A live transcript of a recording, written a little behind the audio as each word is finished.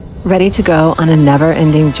Ready to go on a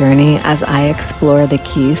never-ending journey as I explore the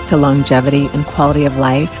keys to longevity and quality of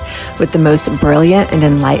life with the most brilliant and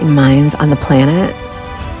enlightened minds on the planet?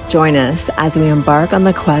 Join us as we embark on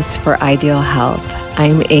the quest for ideal health.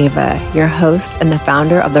 I'm Ava, your host and the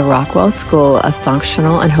founder of the Rockwell School of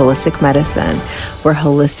Functional and Holistic Medicine, where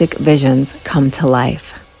holistic visions come to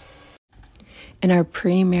life. In our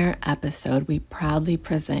premiere episode, we proudly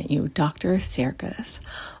present you Dr. Sircus,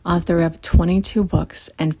 author of 22 books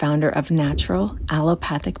and founder of Natural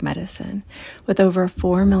Allopathic Medicine. With over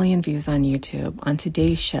 4 million views on YouTube, on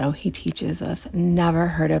today's show, he teaches us never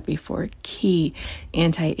heard of before key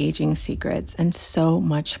anti-aging secrets and so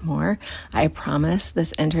much more. I promise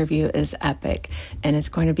this interview is epic and it's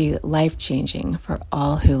going to be life-changing for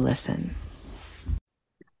all who listen.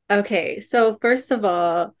 Okay, so first of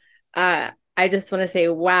all, I just want to say,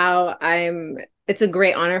 wow, it's a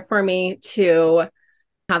great honor for me to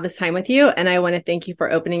have this time with you. And I want to thank you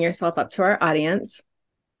for opening yourself up to our audience.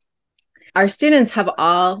 Our students have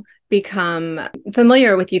all become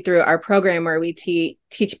familiar with you through our program where we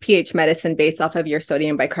teach pH medicine based off of your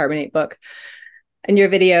sodium bicarbonate book and your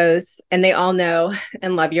videos, and they all know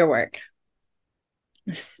and love your work.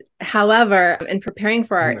 However, in preparing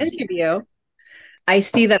for our interview, I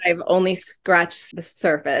see that I've only scratched the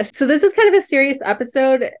surface. So this is kind of a serious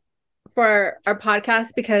episode for our podcast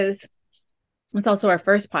because it's also our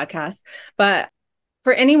first podcast. But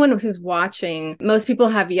for anyone who's watching, most people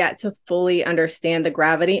have yet to fully understand the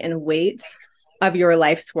gravity and weight of your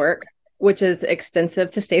life's work, which is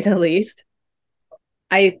extensive to say the least.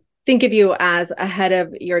 I think of you as ahead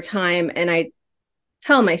of your time, and I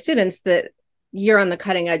tell my students that you're on the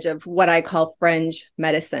cutting edge of what I call fringe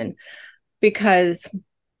medicine. Because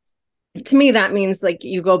to me, that means like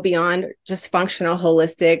you go beyond just functional,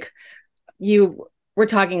 holistic. We're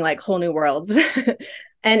talking like whole new worlds.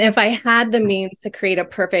 And if I had the means to create a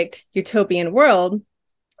perfect utopian world,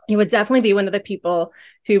 you would definitely be one of the people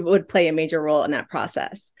who would play a major role in that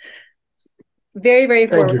process. Very, very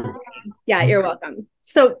forward. Yeah, you're welcome.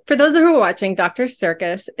 So for those who are watching, Dr.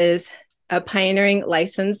 Sircus is a pioneering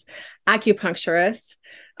licensed acupuncturist,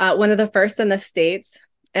 one of the first in the States,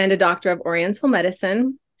 and a doctor of Oriental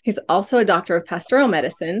medicine. He's also a doctor of pastoral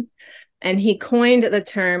medicine, and he coined the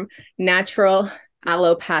term natural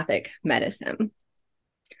allopathic medicine.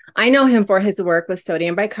 I know him for his work with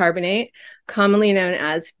sodium bicarbonate, commonly known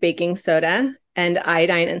as baking soda, and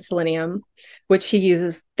iodine and selenium, which he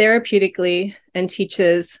uses therapeutically and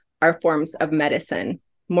teaches our forms of medicine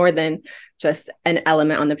more than just an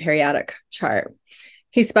element on the periodic chart.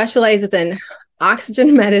 He specializes in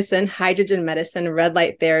oxygen medicine, hydrogen medicine, red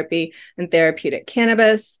light therapy, and therapeutic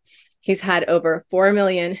cannabis. He's had over 4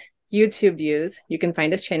 million YouTube views. You can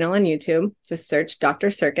find his channel on YouTube. Just search Dr.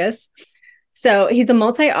 Sircus. So he's a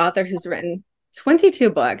multi-author who's written 22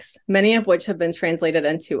 books, many of which have been translated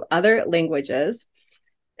into other languages,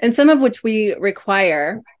 and some of which we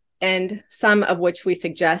require and some of which we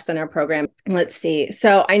suggest in our program. Let's see.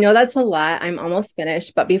 So I know that's a lot. I'm almost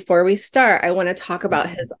finished. But before we start, I want to talk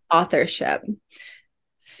about his authorship.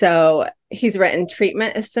 So he's written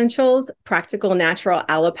Treatment Essentials, Practical Natural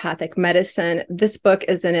Allopathic Medicine. This book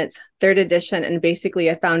is in its 3rd edition and basically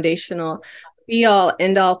a foundational be-all,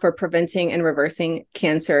 end-all for preventing and reversing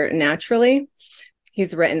cancer naturally.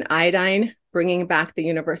 He's written Iodine, Bringing Back the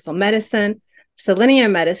Universal Medicine,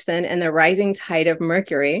 Selenium Medicine, and the Rising Tide of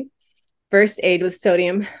Mercury, First Aid with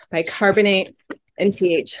Sodium Bicarbonate and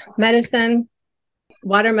pH Medicine,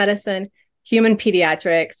 Water Medicine, Human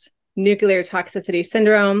Pediatrics, Nuclear Toxicity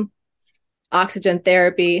Syndrome, Oxygen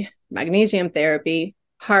Therapy, Magnesium Therapy,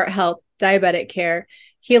 Heart Health, Diabetic Care,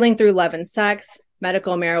 Healing Through Love and Sex,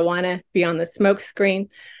 Medical Marijuana, Beyond the Smoke Screen.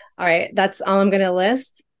 All right, that's all I'm going to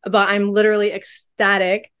list, but I'm literally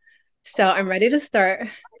ecstatic. So I'm ready to start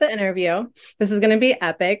the interview. This is going to be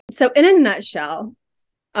epic. So in a nutshell,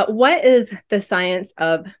 what is the science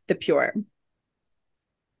of the pure?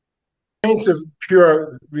 The science of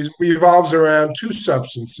pure revolves around 2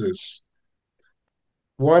 substances.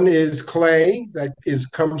 One is clay that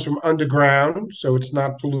comes from underground, so it's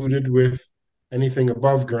not polluted with anything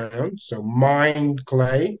above ground. So mined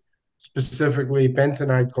clay, specifically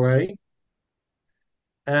bentonite clay.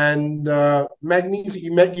 And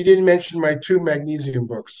magnesium, you didn't mention my 2 magnesium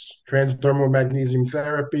books, Transdermal Magnesium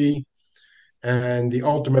Therapy and The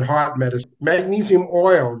Ultimate Heart Medicine. Magnesium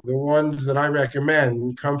oil, the ones that I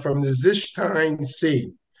recommend, come from the Zichtine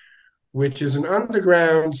Sea, which is an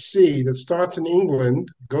underground sea that starts in England,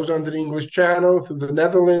 goes under the English Channel, through the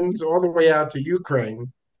Netherlands, all the way out to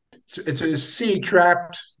Ukraine. It's a sea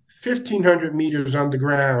trapped 1,500 meters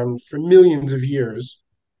underground for millions of years,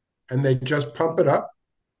 and they just pump it up.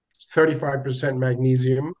 It's 35%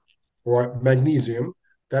 magnesium. or magnesium.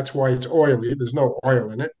 That's why it's oily. There's no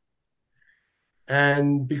oil in it.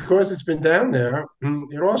 And because it's been down there,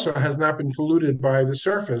 it also has not been polluted by the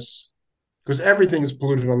surface, because everything is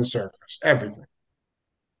polluted on the surface. Everything.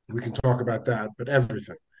 We can talk about that, but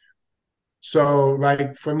everything. So,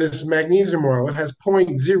 like from this magnesium oil, it has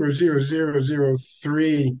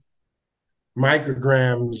 0.00003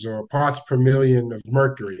 micrograms or parts per million of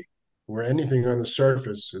mercury, where anything on the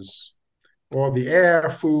surface is, all the air,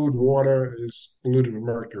 food, water is polluted with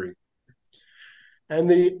mercury. And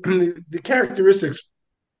the characteristics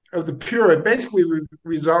of the pure, it basically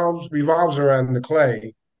revolves around the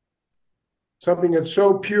clay. Something that's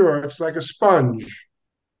so pure, it's like a sponge.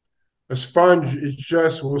 A sponge, it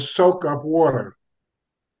just will soak up water.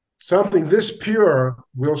 Something this pure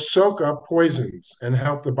will soak up poisons and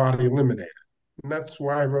help the body eliminate it. And that's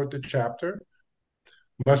why I wrote the chapter.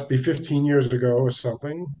 Must be 15 years ago or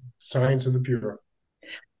something. Science of the Pure.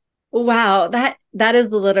 Wow, that is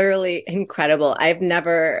literally incredible. I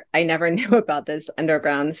never knew about this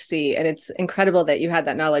underground sea, and it's incredible that you had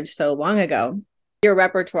that knowledge so long ago. Your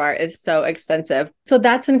repertoire is so extensive. So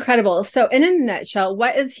that's incredible. So in a nutshell,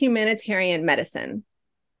 what is humanitarian medicine?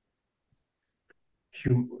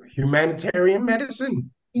 Humanitarian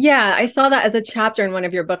medicine? Yeah, I saw that as a chapter in one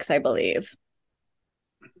of your books, I believe.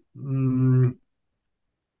 Mm,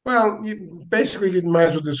 well, basically, you might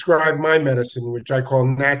as well describe my medicine, which I call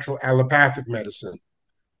natural allopathic medicine.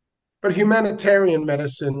 But humanitarian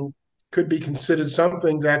medicine could be considered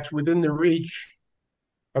something that's within the reach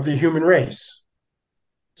of the human race,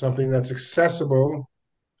 something that's accessible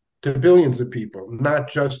to billions of people, not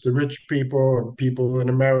just the rich people or people in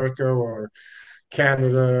America or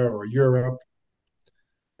Canada or Europe.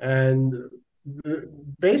 And the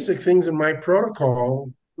basic things in my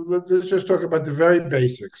protocol, let's just talk about the very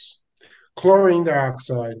basics: chlorine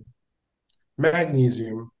dioxide,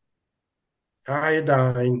 magnesium,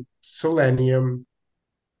 iodine, selenium,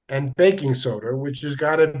 and baking soda, which has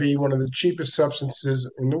got to be one of the cheapest substances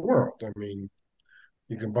in the world. I mean,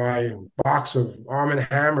 you can buy a box of Arm& and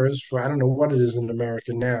Hammers for, I don't know what it is in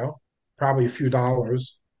America now, probably a few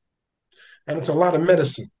dollars. And it's a lot of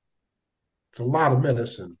medicine. It's a lot of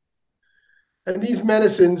medicine. And these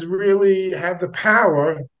medicines really have the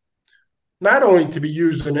power not only to be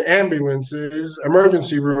used in ambulances,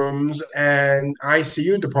 emergency rooms, and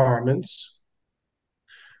ICU departments,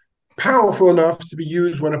 powerful enough to be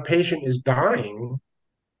used when a patient is dying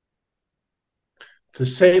to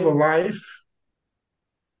save a life.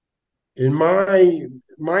 In my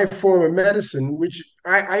form of medicine, which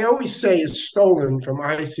I always say is stolen from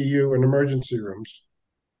ICU and emergency rooms,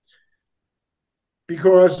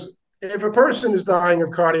 because if a person is dying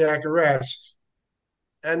of cardiac arrest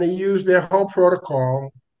and they use their whole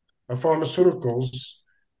protocol of pharmaceuticals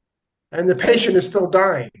and the patient is still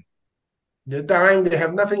dying, they're dying, they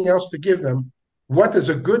have nothing else to give them. What does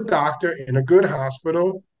a good doctor in a good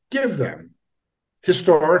hospital give them?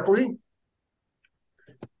 Historically,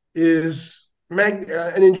 is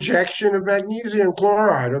an injection of magnesium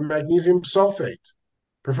chloride or magnesium sulfate,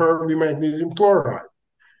 preferably magnesium chloride.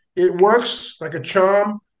 It works like a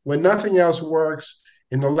charm when nothing else works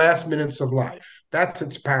in the last minutes of life. That's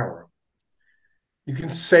its power. You can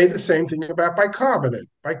say the same thing about bicarbonate.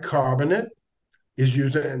 Bicarbonate is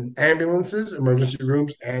used in ambulances, emergency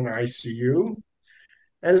rooms, and ICU.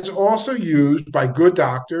 And it's also used by good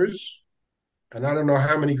doctors. And I don't know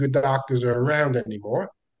how many good doctors are around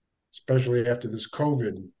anymore, especially after this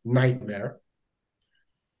COVID nightmare,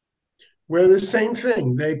 where the same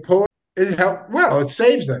thing, they pull it, well, it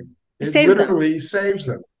saves them. It Save them. literally saves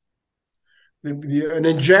them. An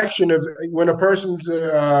injection of, when a person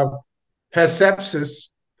has sepsis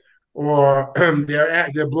or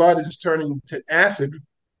their blood is turning to acid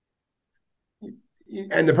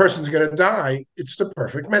and the person's going to die, it's the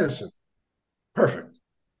perfect medicine. Perfect.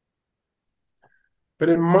 But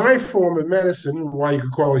in my form of medicine, why you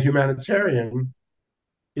could call it humanitarian,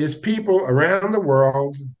 is people around the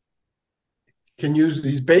world can use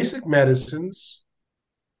these basic medicines,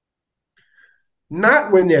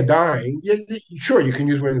 not when they're dying. Sure, you can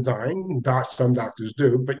use when they're dying. Some doctors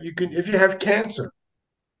do, but you can, if you have cancer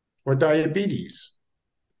or diabetes,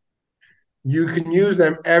 you can use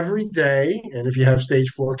them every day. And if you have stage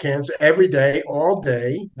 4 cancer, every day, all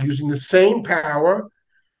day, using the same power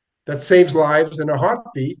that saves lives in a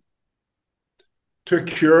heartbeat to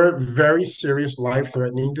cure very serious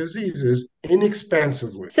life-threatening diseases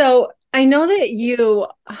inexpensively. So I know that you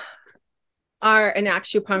are an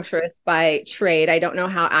acupuncturist by trade. I don't know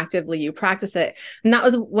how actively you practice it. And that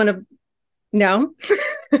was one of, no?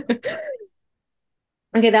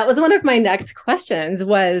 Okay, that was one of my next questions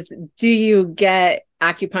was, do you get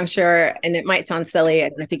acupuncture? And it might sound silly. I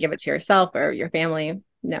don't know if you give it to yourself or your family.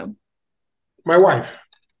 No, My wife.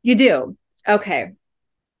 you do. Okay.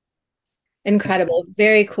 Incredible.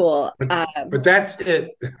 Very cool. But that's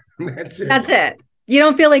it. That's That's it. it. You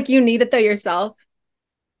don't feel like you need it though yourself?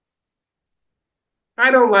 I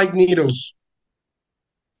don't like needles.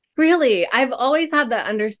 Really? I've always had the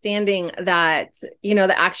understanding that,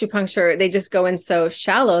 the acupuncture, they just go in so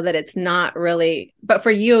shallow that it's not really, but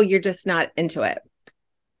for you, you're just not into it.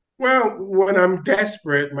 Well, when I'm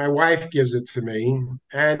desperate, my wife gives it to me,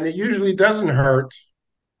 and it usually doesn't hurt,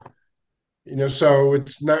 so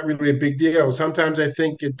it's not really a big deal. Sometimes I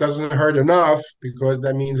think it doesn't hurt enough because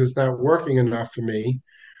that means it's not working enough for me.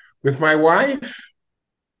 With my wife,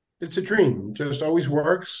 it's a dream. It just always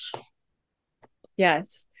works.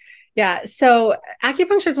 Yes. Yeah. So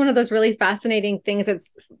acupuncture is one of those really fascinating things.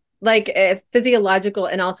 It's like a physiological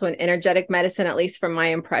and also an energetic medicine, at least from my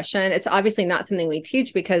impression. It's obviously not something we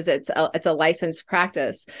teach because it's a licensed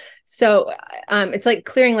practice. So it's like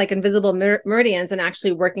clearing like invisible meridians and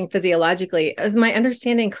actually working physiologically. Is my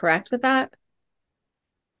understanding correct with that?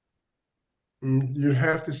 You'd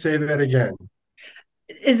have to say that again.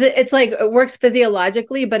 It's like it works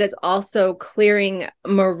physiologically, but it's also clearing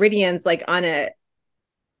meridians like on a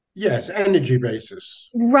Yes, energy basis.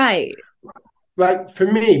 right. Like for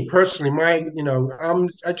me personally,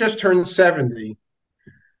 I just turned 70.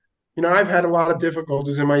 I've had a lot of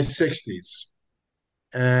difficulties in my 60s.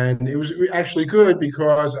 And it was actually good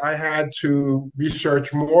because I had to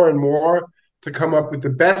research more and more to come up with the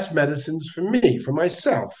best medicines for me, for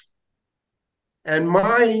myself. And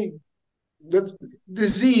the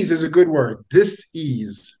disease is a good word.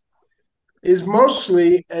 Dis-ease is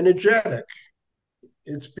mostly energetic.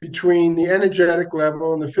 It's between the energetic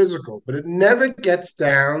level and the physical, but it never gets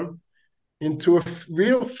down into a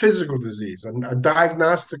real physical disease, a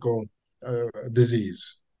diagnostical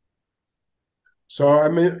disease. So I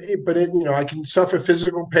mean, I can suffer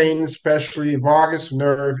physical pain, especially vagus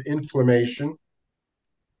nerve inflammation.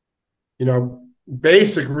 You know,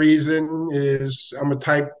 Basic reason is I'm a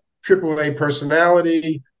type AAA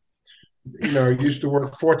personality. Used to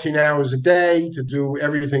work 14 hours a day to do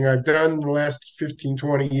everything I've done in the last 15,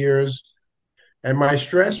 20 years. And my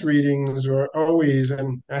stress readings are always,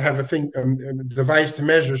 and I have a device to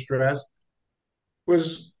measure stress,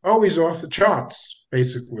 was always off the charts,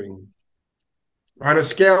 basically. On a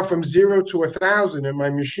scale from 0 to 1,000 in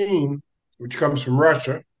my machine, which comes from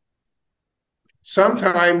Russia,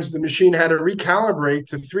 sometimes the machine had to recalibrate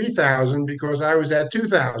to 3,000 because I was at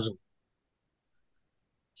 2,000.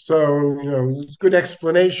 So, it's a good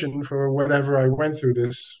explanation for whatever I went through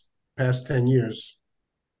this past 10 years.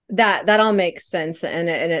 That all makes sense, and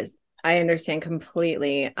it's I understand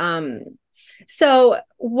completely. So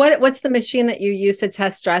what's the machine that you use to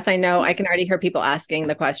test stress? I know I can already hear people asking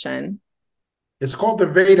the question. It's called the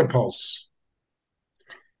Veda Pulse.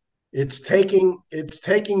 It's taking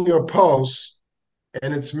your pulse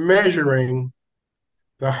and it's measuring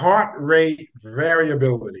the heart rate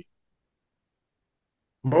variability.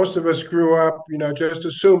 Most of us grew up, just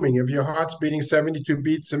assuming if your heart's beating 72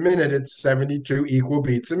 beats a minute, it's 72 equal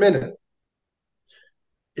beats a minute.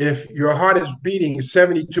 If your heart is beating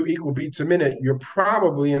 72 equal beats a minute, you're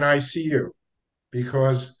probably in ICU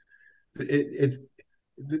because it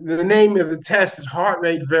the name of the test is heart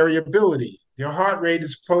rate variability. Your heart rate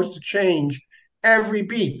is supposed to change every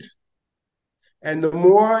beat. And the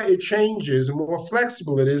more it changes, the more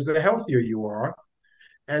flexible it is, the healthier you are.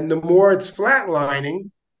 And the more it's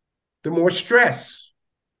flatlining, the more stress.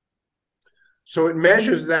 So it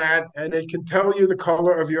measures that and it can tell you the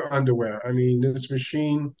color of your underwear. I mean, this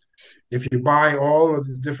machine, if you buy all of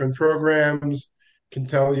the different programs, can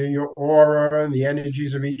tell you your aura and the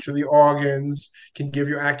energies of each of the organs, can give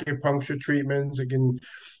you acupuncture treatments, it can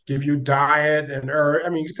give you diet and herb. I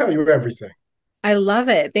mean, it can tell you everything. I love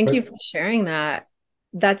it. Thank you But for sharing that.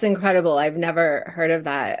 That's incredible. I've never heard of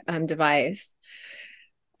that device.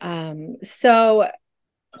 So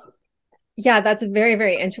yeah, that's very,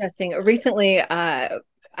 very interesting. Recently,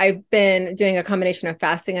 I've been doing a combination of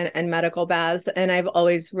fasting and medical baths, and I've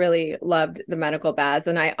always really loved the medical baths.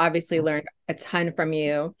 And I obviously learned a ton from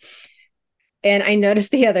you. And I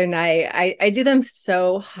noticed the other night, I do them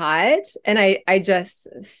so hot and I just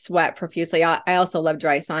sweat profusely. I also love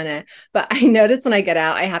dry sauna, but I notice when I get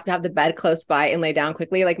out, I have to have the bed close by and lay down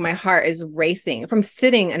quickly. Like my heart is racing from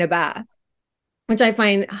sitting in a bath, which I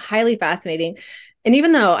find highly fascinating. And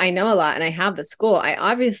even though I know a lot and I have the school, I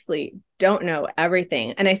obviously don't know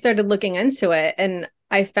everything. And I started looking into it and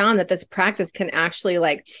I found that this practice can actually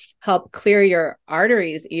like help clear your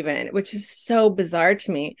arteries even, which is so bizarre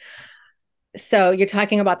to me. So you're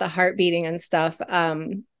talking about the heart beating and stuff.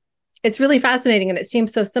 It's really fascinating and it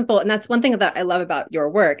seems so simple. And that's one thing that I love about your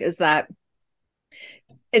work is that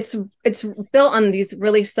it's built on these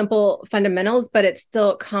really simple fundamentals, but it's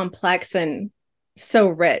still complex and so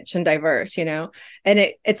rich and diverse, and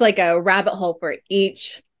it's like a rabbit hole for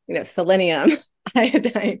each, selenium,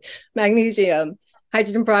 iodine, magnesium,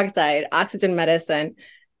 hydrogen peroxide, oxygen medicine.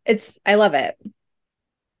 I love it.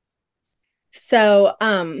 So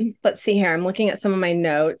let's see here. I'm looking at some of my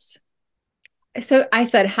notes. So I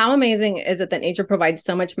said, how amazing is it that nature provides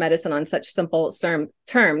so much medicine on such simple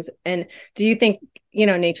terms? And do you think,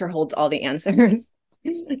 nature holds all the answers?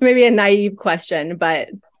 Maybe a naive question, but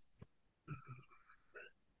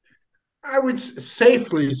I would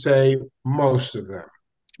safely say most of them.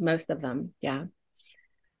 most of them, yeah.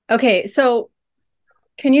 Okay, so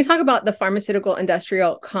can you talk about the pharmaceutical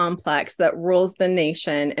industrial complex that rules the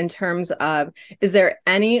nation in terms of, is there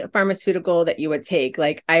any pharmaceutical that you would take,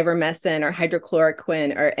 like ivermectin or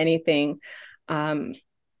hydrochloroquine or anything?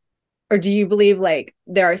 Or do you believe like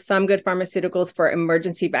there are some good pharmaceuticals for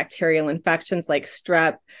emergency bacterial infections like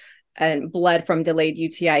strep and blood from delayed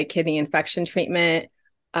UTI kidney infection treatment?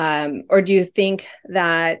 Or do you think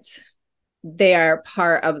that they are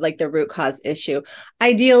part of like the root cause issue?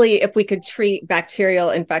 Ideally, if we could treat bacterial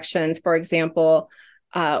infections, for example,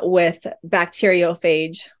 with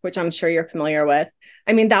bacteriophage, which I'm sure you're familiar with.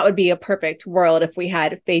 I mean, that would be a perfect world if we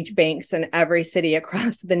had phage banks in every city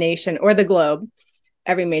across the nation or the globe,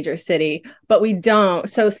 every major city, but we don't.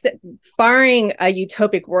 So barring a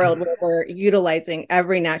utopic world where we're utilizing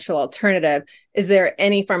every natural alternative, is there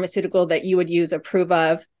any pharmaceutical that you would use, approve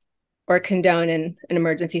of, or condone in an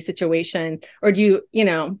emergency situation? Or do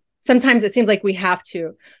you, sometimes it seems like we have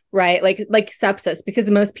to, right? Like sepsis, because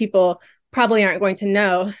most people probably aren't going to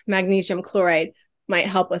know magnesium chloride might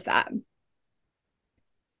help with that.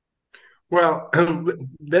 Well,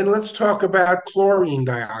 then let's talk about chlorine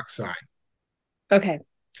dioxide, Okay.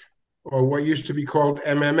 or what used to be called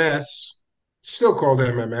MMS, still called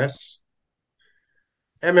MMS.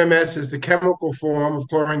 MMS is the chemical form of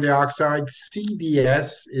chlorine dioxide.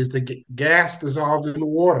 CDS is the gas dissolved in the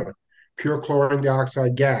water, pure chlorine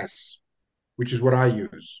dioxide gas, which is what I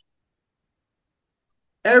use.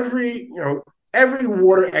 Every, you know, every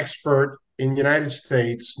water expert in the United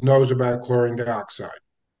States knows about chlorine dioxide.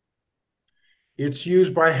 It's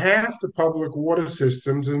used by half the public water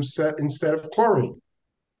systems instead of chlorine.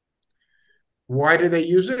 Why do they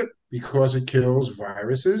use it? Because it kills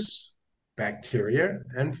viruses, bacteria,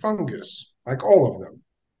 and fungus, like all of them,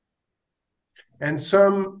 and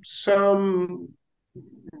some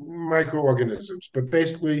microorganisms, but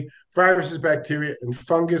basically viruses, bacteria, and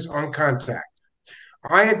fungus on contact.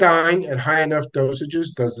 Iodine at high enough dosages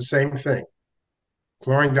does the same thing.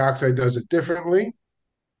 Chlorine dioxide does it differently,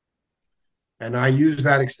 and I use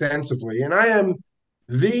that extensively. And I am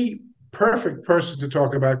the perfect person to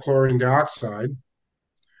talk about chlorine dioxide,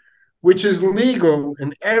 which is legal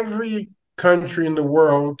in every country in the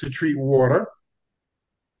world to treat water.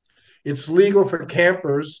 It's legal for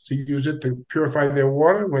campers to use it to purify their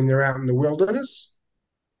water when they're out in the wilderness.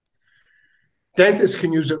 Dentists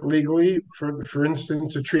can use it legally, for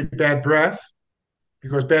instance, to treat bad breath,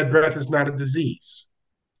 because bad breath is not a disease.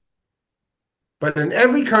 But in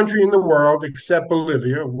every country in the world except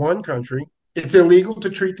Bolivia, one country, it's illegal to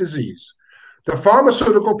treat disease. The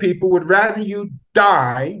pharmaceutical people would rather you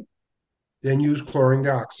die than use chlorine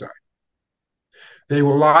dioxide. They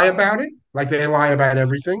will lie about it, like they lie about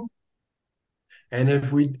everything. And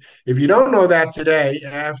if you don't know that today,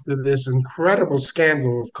 after this incredible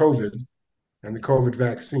scandal of COVID and the COVID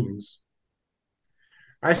vaccines,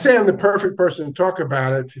 I say I'm the perfect person to talk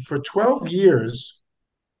about it. For 12 years,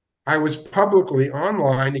 I was publicly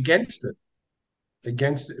online against it,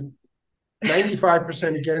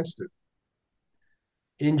 95% against it.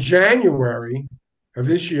 In January of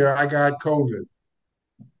this year, I got COVID.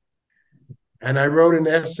 And I wrote an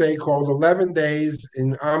essay called 11 Days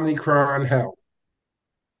in Omicron Hell.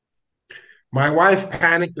 My wife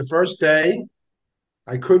panicked the first day.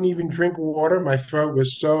 I couldn't even drink water. My throat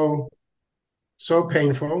was so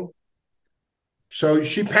painful. So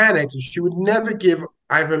she panicked and she would never give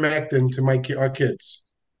ivermectin to our kids.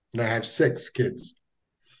 And I have 6 kids.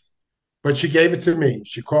 But she gave it to me.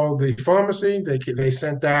 She called the pharmacy. They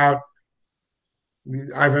sent out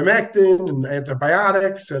ivermectin and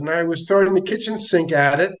antibiotics, and I was throwing the kitchen sink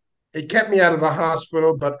at it. It kept me out of the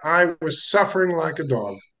hospital, but I was suffering like a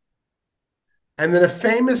dog. And then a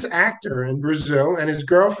famous actor in Brazil and his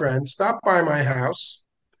girlfriend stopped by my house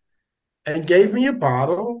and gave me a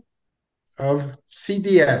bottle of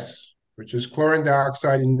CDS, which is chlorine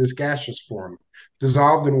dioxide in this gaseous form,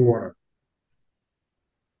 dissolved in water.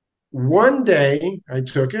 One day I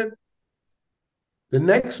took it. The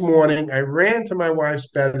next morning, I ran to my wife's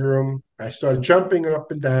bedroom. I started jumping up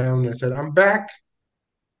and down. I said, I'm back.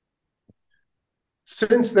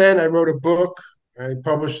 Since then, I wrote a book. I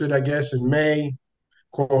published it, I guess, in May,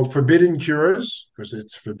 called Forbidden Cures, because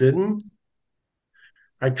it's forbidden.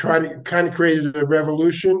 I tried to kind of created a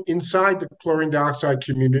revolution inside the chlorine dioxide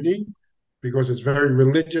community because it's very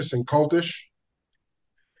religious and cultish.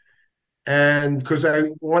 And because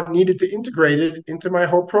needed to integrate it into my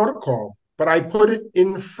whole protocol. But I put it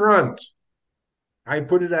in front. I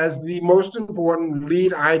put it as the most important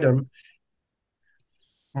lead item.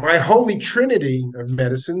 My holy trinity of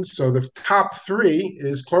medicines. So the top three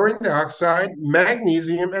is chlorine dioxide,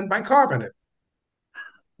 magnesium, and bicarbonate.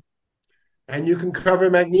 And you can cover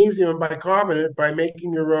magnesium and bicarbonate by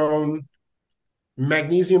making your own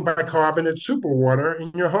magnesium bicarbonate super water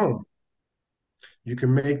in your home. You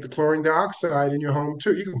can make the chlorine dioxide in your home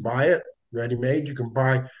too. You can buy it ready made. You can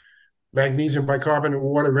buy magnesium bicarbonate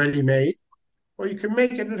water ready made, or you can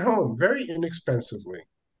make it at home very inexpensively.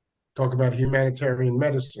 Talk about humanitarian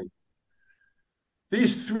medicine.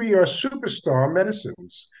 These three are superstar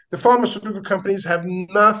medicines. The pharmaceutical companies have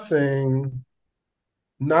nothing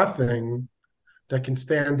that can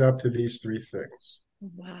stand up to these three things.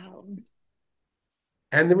 Wow.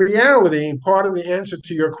 And the reality, part of the answer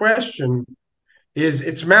to your question, is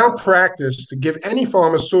it's malpractice to give any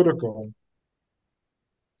pharmaceutical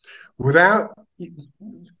without,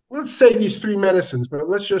 let's say these three medicines, but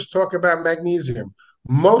let's just talk about magnesium.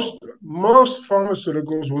 Most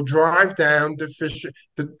pharmaceuticals will drive down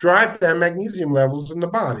magnesium levels in the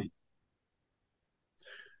body.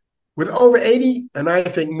 With over 80, and I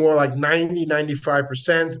think more like 90,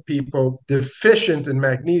 95% people deficient in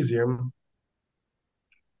magnesium,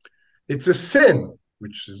 it's a sin,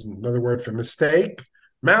 which is another word for mistake,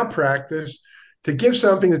 malpractice, to give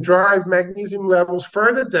something to drive magnesium levels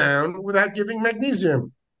further down without giving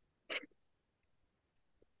magnesium.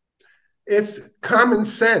 It's common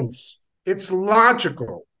sense. It's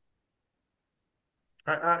logical.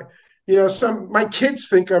 I my kids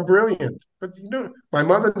think I'm brilliant, but my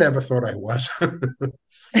mother never thought I was.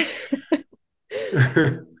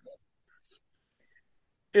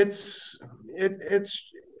 It's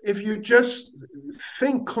if you just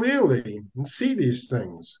think clearly and see these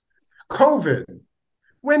things. COVID.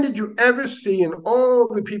 When did you ever see in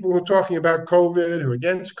all the people who are talking about COVID, who are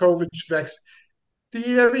against COVID vaccine, do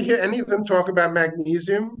you ever hear any of them talk about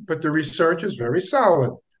magnesium? But the research is very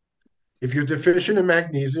solid. If you're deficient in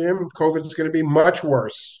magnesium, COVID is going to be much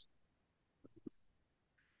worse.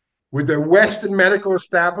 Would the Western medical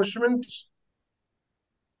establishment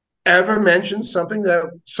ever mention something that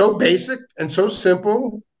so basic and so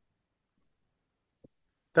simple?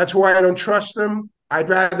 That's why I don't trust them. I'd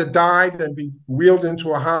rather die than be wheeled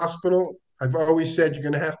into a hospital. I've always said you're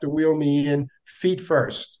going to have to wheel me in feet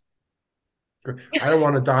first. I don't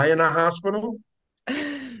want to die in a hospital.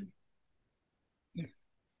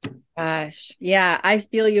 Gosh, yeah, I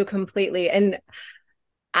feel you completely. And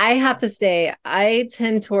I have to say, I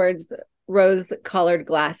tend towards rose-colored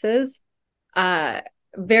glasses.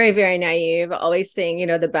 Very, very naive, always saying,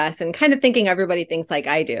 the best and kind of thinking everybody thinks like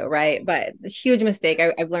I do, right? But a huge mistake.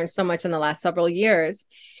 I've learned so much in the last several years.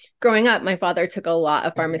 Growing up, my father took a lot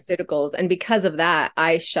of pharmaceuticals, and because of that,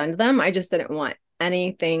 I shunned them. I just didn't want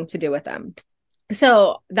anything to do with them.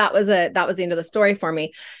 So that was the end of the story for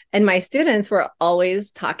me. And my students were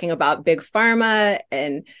always talking about big pharma,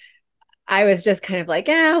 and I was just kind of like,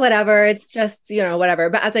 yeah, whatever. It's just, whatever.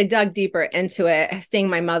 But as I dug deeper into it, seeing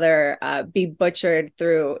my mother be butchered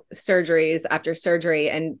through surgeries after surgery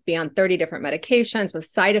and be on 30 different medications with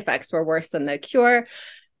side effects were worse than the cure.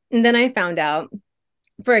 And then I found out,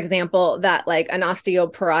 for example, that like an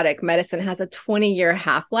osteoporotic medicine has a 20-year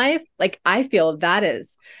half-life. Like I feel that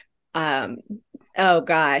is oh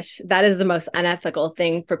gosh, that is the most unethical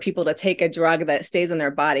thing for people to take a drug that stays in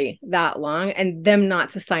their body that long and them not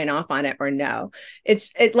to sign off on it or no.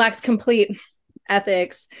 It lacks complete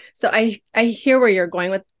ethics. So I hear where you're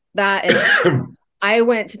going with that. And I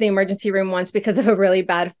went to the emergency room once because of a really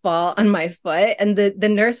bad fall on my foot. And the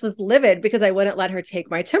nurse was livid because I wouldn't let her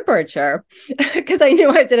take my temperature because I knew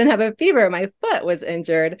I didn't have a fever. My foot was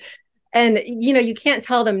injured. And, you can't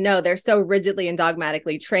tell them no. They're so rigidly and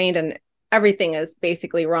dogmatically trained, and everything is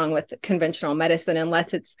basically wrong with conventional medicine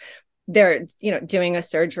unless they're doing a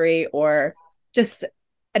surgery or just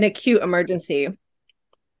an acute emergency,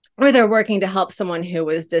 or they're working to help someone who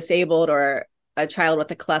was disabled or a child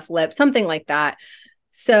with a cleft lip, something like that.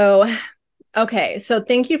 So, okay. So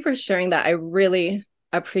thank you for sharing that. I really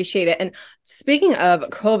appreciate it. And speaking of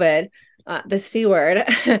COVID, the C word,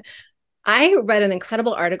 I read an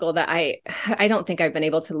incredible article that I don't think I've been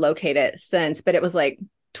able to locate it since, but it was like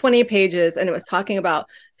 20 pages and it was talking about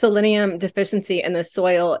selenium deficiency in the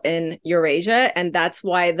soil in Eurasia, and that's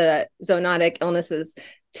why the zoonotic illnesses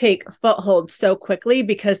take foothold so quickly,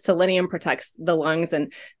 because selenium protects the lungs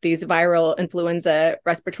and these viral influenza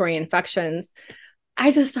respiratory infections.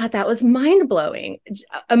 I just thought that was mind-blowing.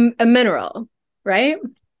 A mineral, right?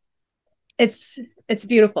 It's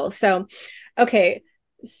beautiful. So, okay.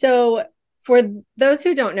 So for those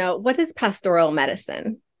who don't know, what is pastoral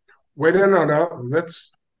medicine? Wait, no.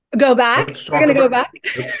 Go back. Let's We're talk gonna go about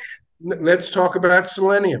back. let's talk about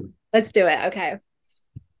selenium Let's do it. Okay.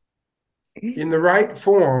 in the right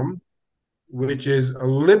form, which is a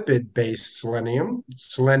lipid-based selenium,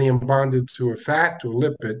 selenium bonded to a fat, to a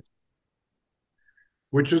lipid,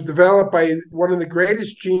 which was developed by one of the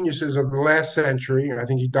greatest geniuses of the last century. I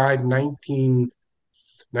think he died in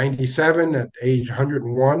 1997 at age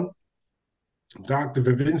 101, Dr.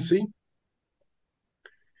 Vivinci.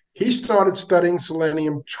 He started studying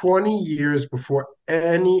selenium 20 years before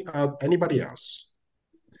anybody else.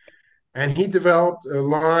 And he developed a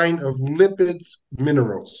line of lipid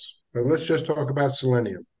minerals. But let's just talk about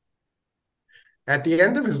selenium. At the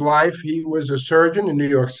end of his life, he was a surgeon in New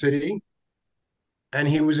York City, and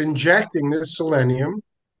he was injecting this selenium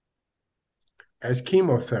as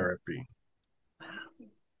chemotherapy.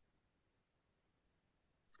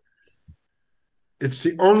 It's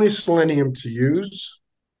the only selenium to use.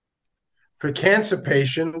 For cancer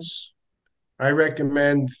patients, I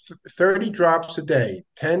recommend 30 drops a day,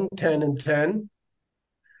 10, 10, and 10,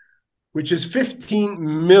 which is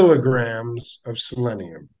 15 milligrams of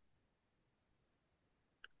selenium.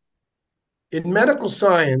 In medical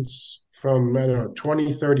science, from, I don't know,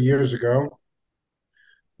 20, 30 years ago,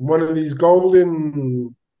 one of these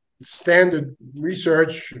golden standard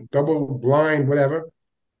research, double blind, whatever,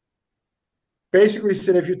 basically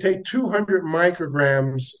said if you take 200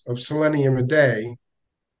 micrograms of selenium a day,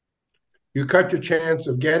 you cut your chance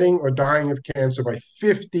of getting or dying of cancer by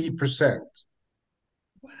 50%.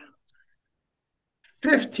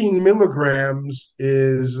 15 milligrams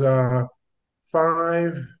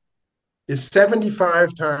five is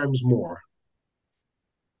 75 times more.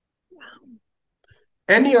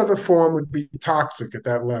 Any other form would be toxic at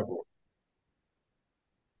that level.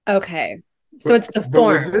 Okay. So But it's the but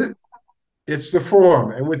form. with this, it's the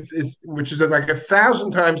form, and with it's, which is like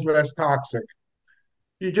 1,000 times less toxic.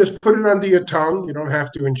 You just put it under your tongue. You don't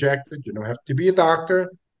have to inject it. You don't have to be a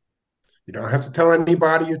doctor. You don't have to tell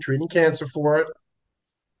anybody you're treating cancer for it.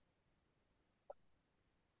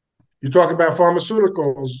 You talk about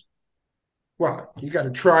pharmaceuticals. Well, you got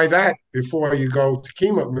to try that before you go to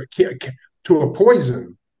chemo, to a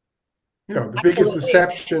poison. The biggest Absolutely.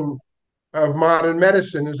 deception of modern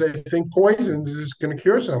medicine is they think poisons is going to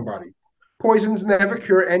cure somebody. Poisons never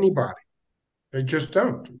cure anybody. They just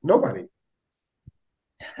don't. Nobody.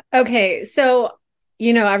 Okay. So,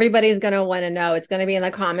 everybody's going to want to know. It's going to be in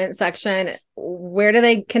the comment section. Where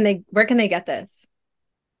can they get this?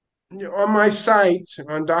 On my site,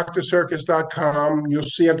 on drsircus.com, you'll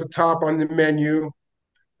see at the top on the menu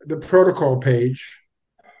the protocol page.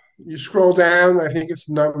 You scroll down, I think it's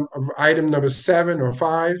item number 7 or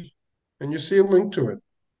 5, and you see a link to it.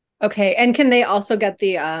 Okay. And can they also get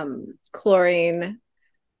the chlorine?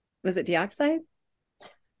 Was it dioxide?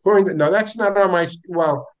 Chlorine, no, that's not on my,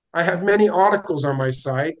 well, I have many articles on my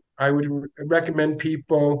site. I would recommend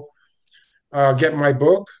people get my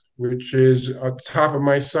book, which is at the top of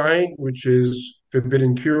my site, which is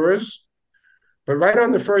Forbidden Cures. But right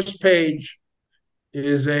on the first page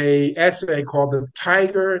is a essay called The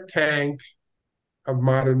Tiger Tank of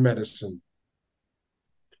Modern Medicine,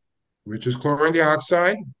 which is chlorine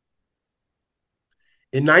dioxide.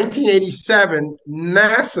 In 1987,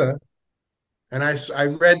 NASA, and I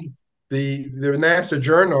read the NASA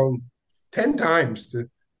journal 10 times to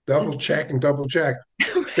double check and double check.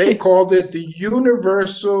 They called it the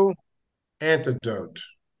universal antidote.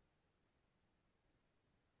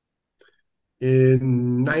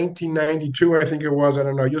 In 1992, I think it was, I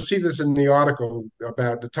don't know. You'll see this in the article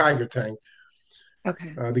about the Tiger Tank.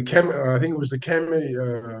 Okay. I think it was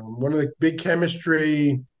one of the big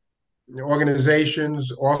chemistry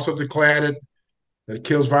organizations also declared it that it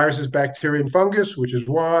kills viruses, bacteria, and fungus, which is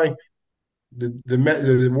why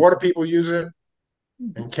the water people use it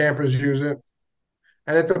and campers use it.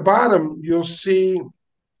 And at the bottom, you'll see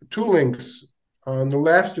 2 links. On the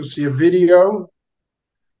left, you'll see a video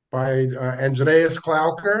by Andreas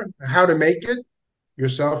Klauker, how to make it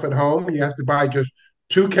yourself at home. You have to buy just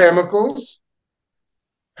 2 chemicals,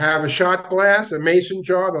 have a shot glass, a mason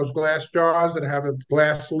jar, those glass jars that have a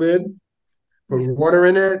glass lid, put water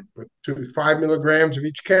in it, put 5 milligrams of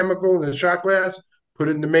each chemical in a shot glass, put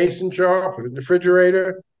it in the mason jar, put it in the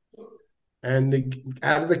refrigerator, and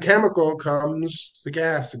out of the chemical comes the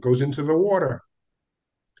gas that goes into the water.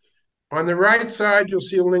 On the right side, you'll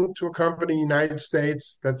see a link to a company in the United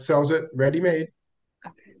States that sells it ready-made.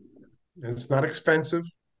 And it's not expensive.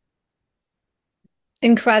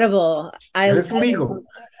 Incredible. And it's legal.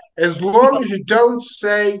 As long as you don't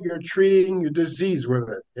say you're treating your disease with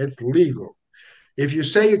it, it's legal. If you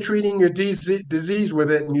say you're treating your disease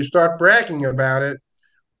with it and you start bragging about it,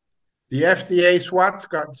 the FDA SWAT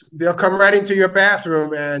squads, they'll come right into your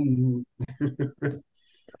bathroom and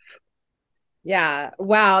Yeah.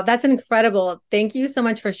 Wow. That's incredible. Thank you so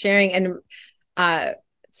much for sharing and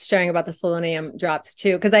sharing about the selenium drops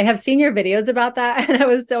too, because I have seen your videos about that and I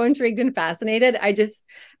was so intrigued and fascinated. I just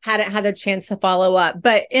hadn't had a chance to follow up.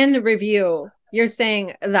 But in review, you're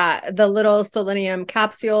saying that the little selenium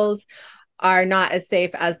capsules are not as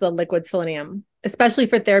safe as the liquid selenium, especially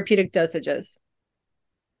for therapeutic dosages.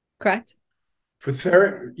 Correct? for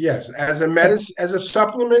therapy, yes, as a medicine, as a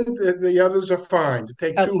supplement, the others are fine. To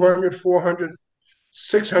take Okay. 200, 400,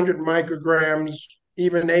 600 micrograms,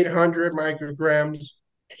 even 800 micrograms.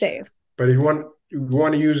 Safe. But if you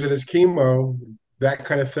want to use it as chemo, that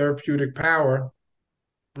kind of therapeutic power,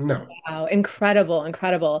 no. Wow. Incredible.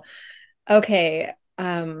 Incredible. Okay.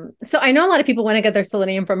 So I know a lot of people want to get their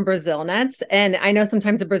selenium from Brazil nuts, and I know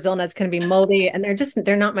sometimes the Brazil nuts can be moldy, and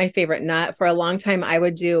they're not my favorite nut. For a long time, I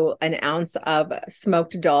would do an ounce of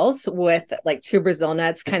smoked dulse with like 2 Brazil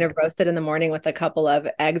nuts, kind of roasted in the morning with a couple of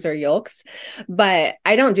eggs or yolks. But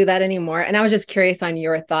I don't do that anymore. And I was just curious on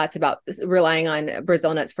your thoughts about relying on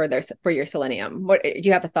Brazil nuts for your selenium. What do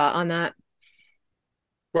you have a thought on that?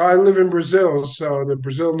 Well, I live in Brazil, so the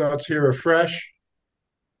Brazil nuts here are fresh,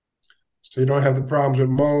 so you don't have the problems with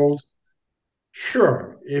mold.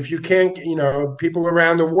 Sure, if you can't, people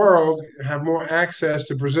around the world have more access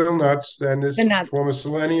to Brazil nuts than The this nuts. form of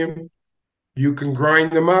selenium. You can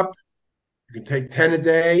grind them up. You can take 10 a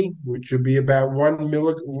day, which would be about 1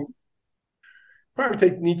 milligram.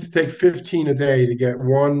 Probably need to take 15 a day to get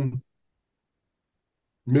 1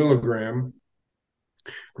 milligram.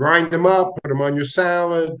 Grind them up, put them on your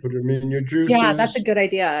salad, put them in your Yeah, that's a juices. good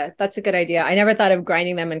idea. That's a good idea. I never thought of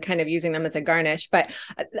grinding them and kind of using them as a garnish, but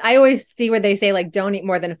I always see where they say like don't eat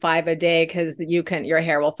more than 5 a day because your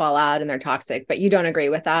hair will fall out and they're toxic. But you don't agree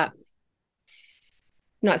with that?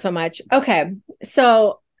 Not so much. Okay.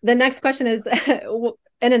 So the next question is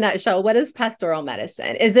in a nutshell, what is pastoral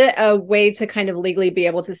medicine? Is it a way to kind of legally be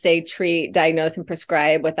able to say treat, diagnose, and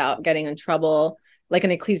prescribe without getting in trouble, like an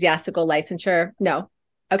ecclesiastical licensure? No.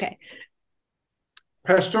 Okay.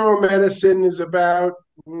 Pastoral medicine is about,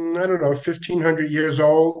 I don't know, 1,500 years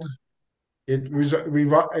old. It was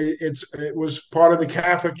part of the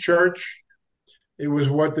Catholic Church. It was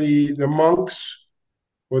what the monks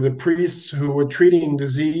or the priests who were treating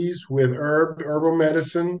disease with herbal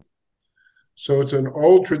medicine. So it's an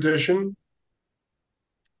old tradition.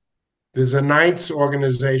 There's a Knights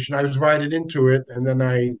organization. I was invited into it, and then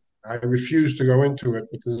I refused to go into it.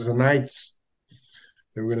 But there's a Knights.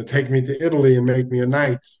 They were going to take me to Italy and make me a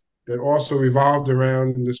knight. That also revolved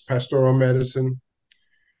around this pastoral medicine.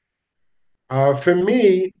 For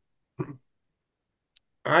me,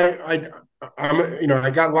 I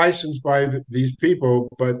got licensed by these people,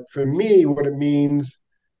 but for me, what it means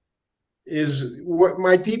is what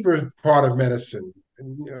my deeper part of medicine.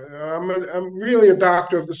 I'm really a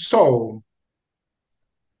doctor of the soul,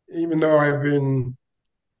 even though I've been,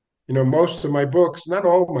 most of my books, not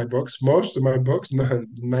all of my books, most of my books,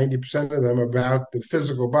 90% of them about the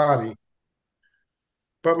physical body.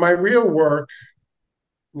 But my real work,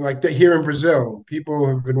 like here in Brazil, people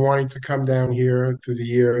have been wanting to come down here through the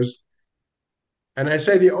years. And I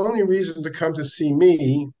say the only reason to come to see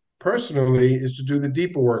me personally is to do the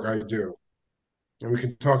deeper work I do. And we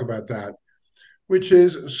can talk about that, which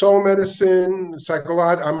is soul medicine,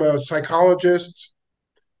 I'm a psychologist.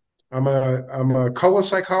 I'm a color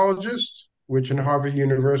psychologist, which in Harvard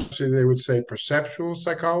University they would say perceptual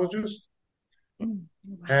psychologist. Wow.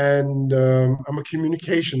 And I'm a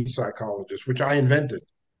communication psychologist, which I invented.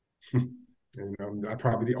 I'm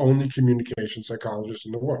probably the only communication psychologist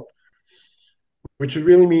in the world, which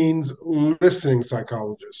really means listening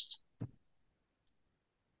psychologist.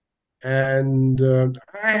 And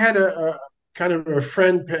I had a kind of a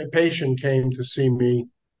friend patient came to see me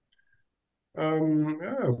a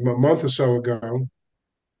month or so ago,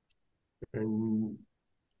 and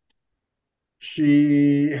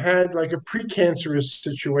she had like a precancerous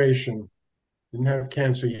situation. Didn't have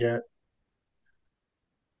cancer yet,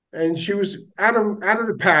 and she was out of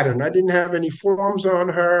the pattern. I didn't have any forms on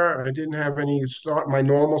her. I didn't have any my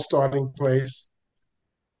normal starting place.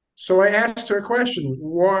 So I asked her a question: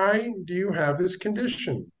 Why do you have this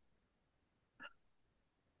condition?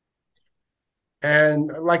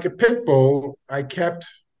 And like a pit bull, I kept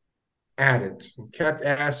at it, kept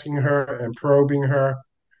asking her and probing her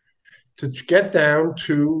to get down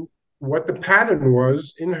to what the pattern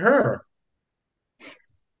was in her.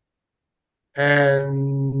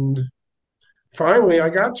 And finally, I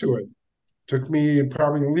got to it. Took me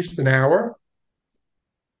probably at least an hour.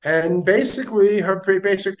 And basically, her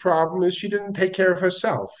basic problem is she didn't take care of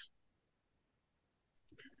herself.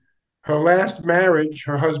 Her last marriage,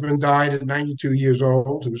 her husband died at 92 years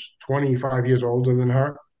old, who was 25 years older than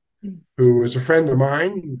her, who was a friend of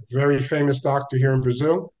mine, very famous doctor here in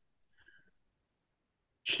Brazil.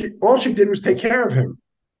 All she did was take care of him.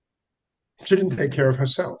 She didn't take care of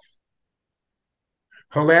herself.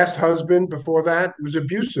 Her last husband before that was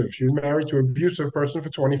abusive. She was married to an abusive person for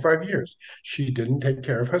 25 years. She didn't take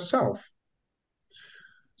care of herself.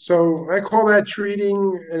 So I call that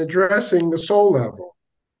treating and addressing the soul level.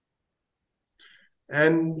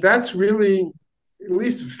 And that's really, at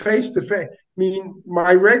least face to face. I mean,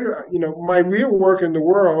 my real work in the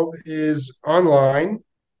world is online.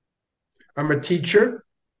 I'm a teacher.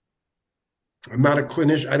 I'm not a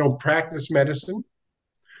clinician. I don't practice medicine.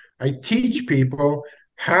 I teach people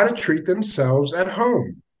how to treat themselves at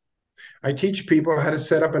home. I teach people how to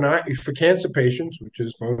set up for cancer patients, which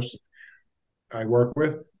is most I work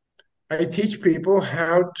with. I teach people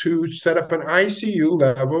how to set up an ICU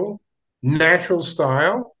level, natural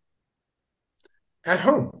style at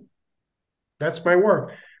home. That's my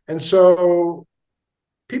work. And so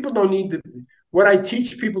people don't need to, what I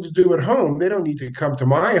teach people to do at home, they don't need to come to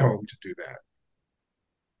my home to do that.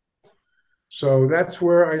 So that's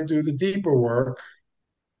where I do the deeper work.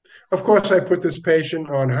 Of course, I put this patient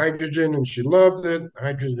on hydrogen and she loved it,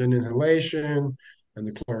 hydrogen inhalation and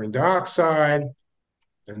the chlorine dioxide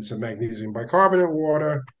and some magnesium bicarbonate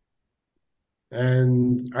water.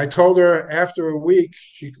 And I told her after a week,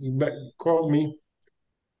 she called me.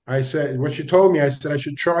 I said, what she told me, I said, I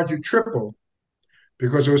should charge you triple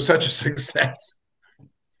because it was such a success.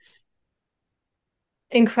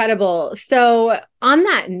 Incredible. So, on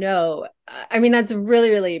that note, I mean, that's really,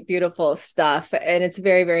 really beautiful stuff. And it's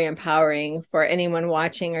very, very empowering for anyone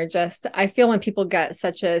watching, or just, I feel when people get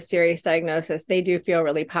such a serious diagnosis, they do feel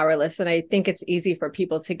really powerless. And I think it's easy for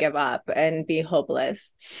people to give up and be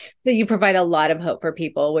hopeless. So, you provide a lot of hope for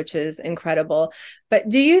people, which is incredible. But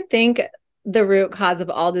do you think the root cause of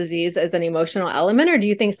all disease is an emotional element, or do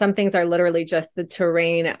you think some things are literally just the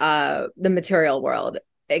terrain, the material world?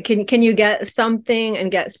 Can you get something and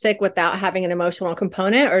get sick without having an emotional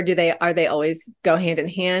component, or are they always go hand in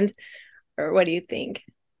hand, or what do you think?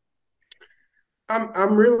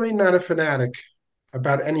 I'm really not a fanatic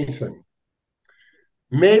about anything.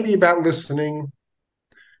 Maybe about listening,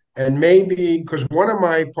 and maybe because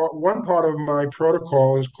one part of my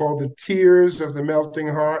protocol is called the tears of the melting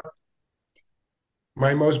heart.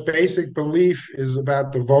 My most basic belief is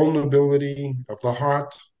about the vulnerability of the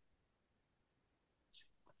heart.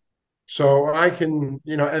 So I can,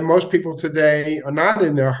 and most people today are not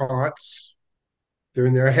in their hearts, they're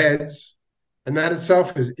in their heads. And that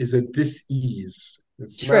itself is a dis-ease.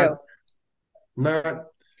 It's True. not,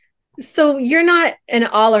 So you're not an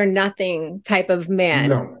all or nothing type of man.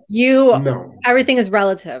 no, You, no. everything is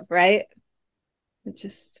relative, right? It's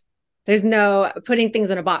just, there's no putting things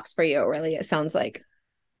in a box for you, really, it sounds like.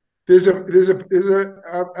 There's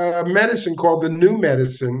a medicine called the New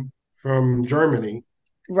Medicine from Germany,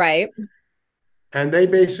 Right. and they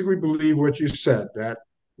basically believe what you said, that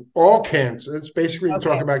all cancer, it's basically to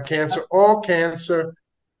talk Okay. about cancer, all cancer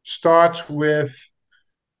starts with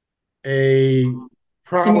a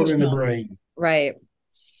problem in the Emotional. brain. Right.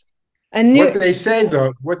 A new, What they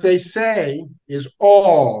say is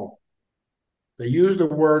all. They use the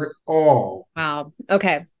word all. wow.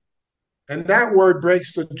 Okay. And that word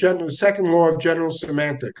breaks the second law of general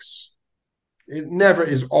semantics. It never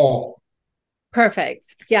is all.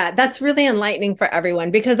 Perfect. Yeah, that's really enlightening for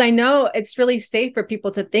everyone, because I know it's really safe for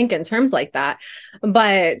people to think in terms like that.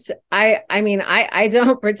 But I mean, I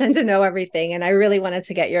don't pretend to know everything, and I really wanted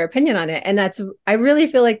to get your opinion on it. And I really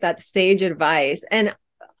feel like that's sage advice. And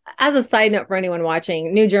as a side note for anyone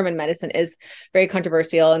watching, New German medicine is very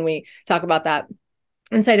controversial, and we talk about that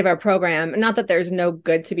inside of our program. Not that there's no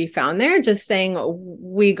good to be found there, just saying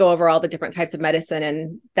we go over all the different types of medicine,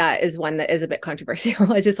 and that is one that is a bit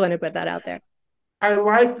controversial. I just want to put that out there. I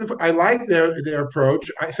like their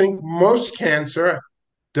approach. I think most cancer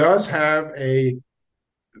does have a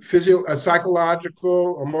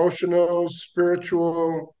psychological, emotional,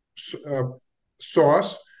 spiritual uh,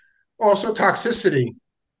 source. Also, toxicity.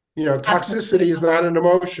 Toxicity is Absolutely. not an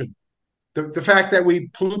emotion. The fact that we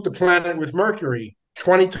pollute the planet with mercury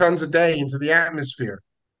 20 tons a day into the atmosphere,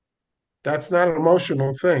 that's not an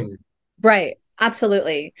emotional thing. Right.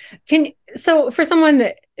 Absolutely. So for someone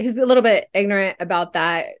who's a little bit ignorant about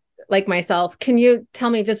that, like myself, can you tell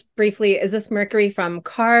me just briefly, is this mercury from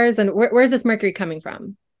cars and where's this mercury coming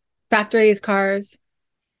from? Factories, cars?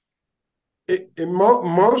 It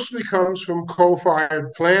mostly comes from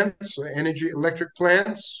coal-fired plants, energy electric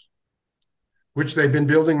plants, which they've been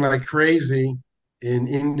building like crazy in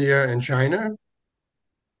India and China.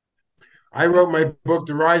 I wrote my book,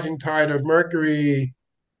 The Rising Tide of Mercury,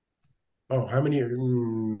 oh, how many?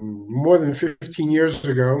 More than 15 years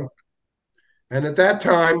ago. And at that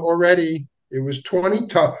time already, it was 20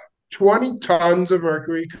 tons of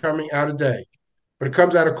mercury coming out a day. But it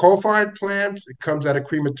comes out of coal-fired plants, it comes out of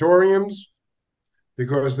crematoriums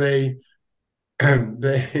because they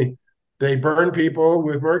they burn people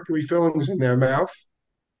with mercury fillings in their mouth,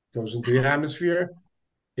 goes into the atmosphere.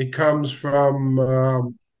 It comes from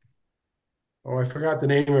oh, I forgot the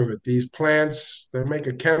name of it. These plants that make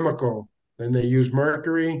a chemical, then they use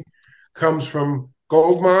mercury. Comes from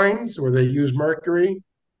gold mines where they use mercury.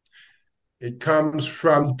 It comes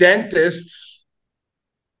from dentists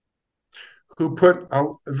who put a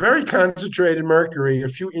very concentrated mercury a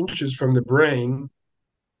few inches from the brain,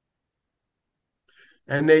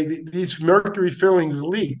 and these mercury fillings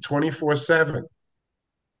leak 24/7.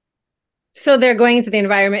 So they're going into the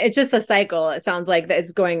environment. It's just a cycle. It sounds like that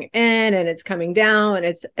it's going in and it's coming down and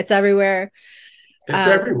it's everywhere. It's Um,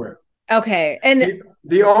 everywhere. okay. And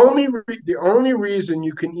The only reason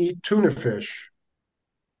you can eat tuna fish,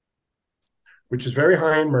 which is very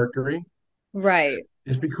high in mercury, right.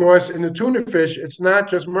 is because in the tuna fish, it's not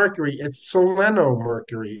just mercury, it's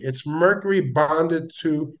selenomercury. It's mercury bonded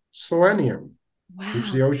to selenium, which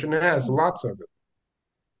Wow. the ocean has lots of it.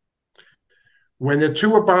 When the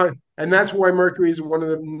two are bonded, and that's why mercury is one of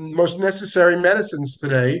the most necessary medicines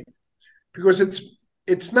today, because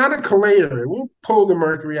it's not a chelator. It won't pull the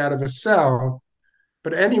mercury out of a cell,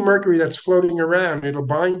 but any mercury that's floating around, it'll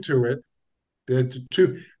bind to it. The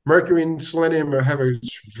two mercury and selenium have a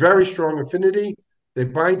very strong affinity. They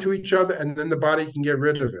bind to each other, and then the body can get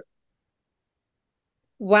rid of it.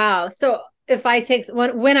 Wow. So if I take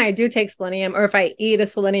when I do take selenium or if I eat a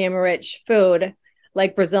selenium rich food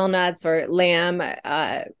like Brazil nuts or lamb,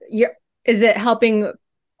 you're is it helping,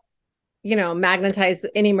 magnetize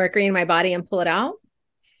any mercury in my body and pull it out?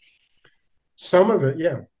 Some of it,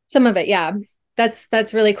 yeah. Some of it, yeah.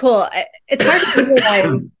 That's really cool. It's hard to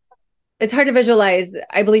visualize. It's hard to visualize.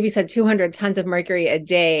 I believe you said 200 tons of mercury a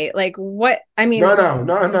day. Like what? I mean, No, no,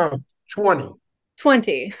 no, no. 20.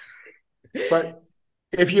 20. But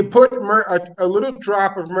if you put a little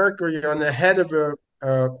drop of mercury on the head of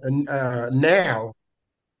a nail,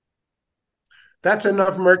 that's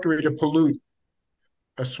enough mercury to pollute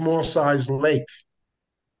a small sized lake.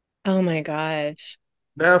 Oh my gosh.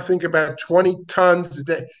 Now think about 20 tons a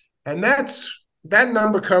day. And that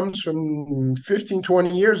number comes from 15,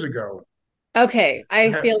 20 years ago. Okay,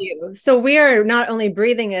 I feel you. So we are not only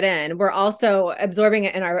breathing it in, we're also absorbing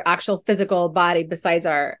it in our actual physical body besides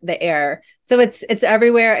the air. So it's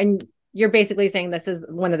everywhere and you're basically saying this is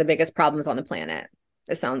one of the biggest problems on the planet.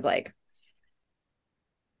 It sounds like.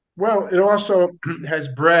 Well, it also has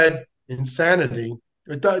bred insanity.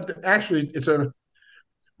 It does, actually,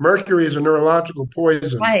 mercury is a neurological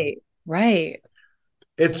poison. Right. Right.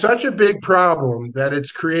 It's such a big problem that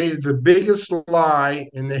it's created the biggest lie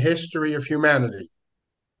in the history of humanity.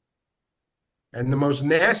 And the most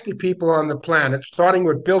nasty people on the planet, starting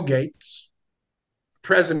with Bill Gates,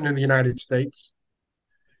 president of the United States,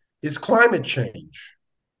 is climate change.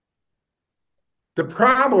 The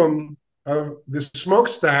problem of the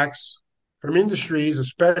smokestacks from industries,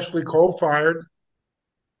 especially coal fired,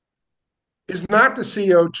 is not the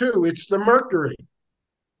CO2, it's the mercury.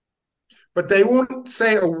 But they won't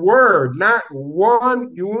say a word, not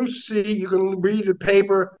one. You won't see, you can read the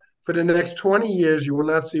paper for the next 20 years, you will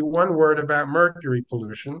not see one word about mercury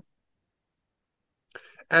pollution.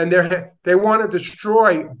 And they want to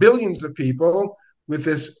destroy billions of people with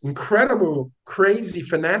this incredible, crazy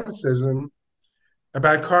fanaticism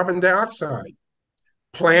about carbon dioxide.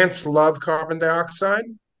 Plants love carbon dioxide.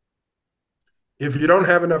 If you don't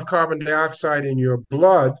have enough carbon dioxide in your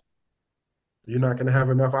blood, you're not going to have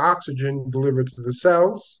enough oxygen delivered to the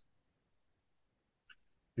cells.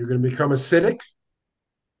 You're going to become acidic.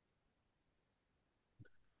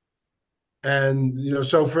 And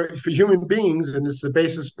so for human beings, and it's the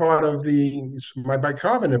basis part of my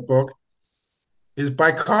bicarbonate book, is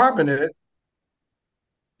bicarbonate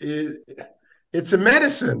is it's a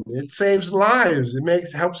medicine. It saves lives.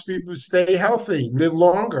 It helps people stay healthy, live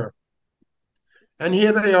longer. And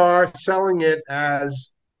here they are selling it as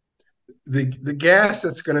the gas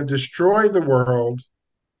that's going to destroy the world,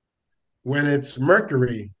 when it's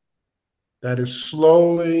mercury that is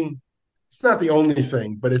slowly, it's not the only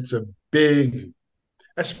thing, but it's a big,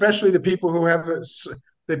 especially the people who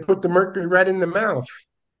they put the mercury right in the mouth.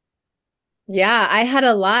 Yeah, I had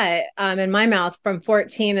a lot in my mouth from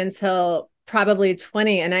 14 until probably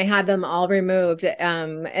 20, and I had them all removed.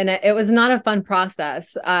 And it was not a fun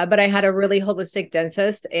process, but I had a really holistic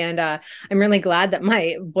dentist, and I'm really glad that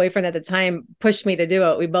my boyfriend at the time pushed me to do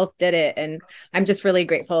it. We both did it, and I'm just really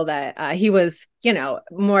grateful that he was,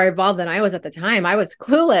 more involved than I was at the time. I was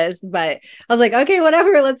clueless, but I was like, okay,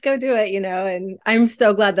 whatever, let's go do it, and I'm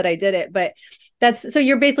so glad that I did it. But so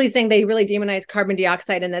you're basically saying they really demonize carbon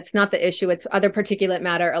dioxide, and that's not the issue. It's other particulate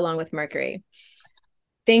matter along with mercury.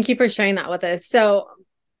 Thank you for sharing that with us. So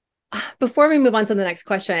before we move on to the next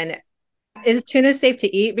question, is tuna safe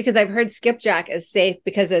to eat? Because I've heard skipjack is safe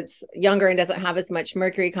because it's younger and doesn't have as much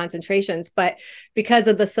mercury concentrations, but because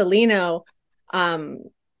of the seleno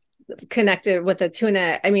connected with the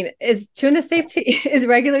tuna, I mean, is tuna safe to eat? Is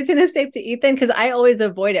regular tuna safe to eat then? Because I always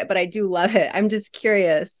avoid it, but I do love it. I'm just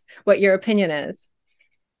curious what your opinion is.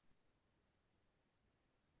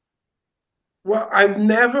 Well, I've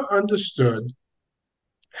never understood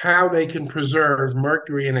how they can preserve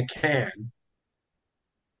mercury in a can.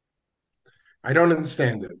 I don't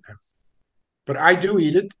understand it, but I do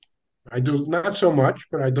eat it. I do not so much,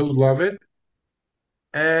 but I do love it.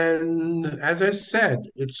 And as I said,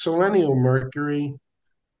 it's selenial mercury.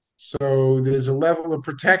 So there's a level of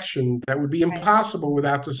protection that would be Right. impossible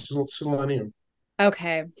without the selenium.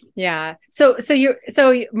 Okay. Yeah. So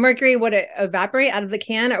mercury would it evaporate out of the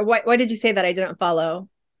can, or why did you say that? I didn't follow.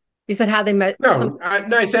 You said how they met some.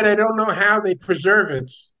 No, I said I don't know how they preserve it.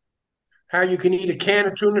 How you can eat a can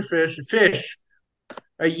of tuna fish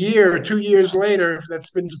a year or 2 years later if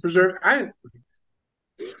that's been preserved. I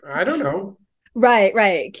don't know.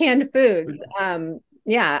 Right. Canned But foods.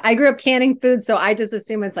 Yeah, I grew up canning food, so I just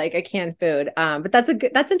assume it's like a canned food. But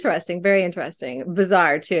that's interesting, very interesting,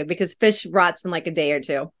 bizarre too, because fish rots in like a day or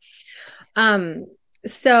two. Um,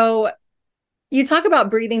 so you talk about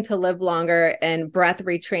breathing to live longer and breath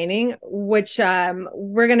retraining, which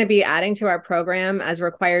we're going to be adding to our program as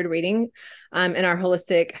required reading in our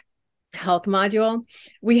holistic health module.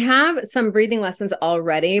 We have some breathing lessons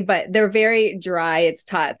already, but they're very dry. It's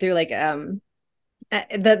taught through like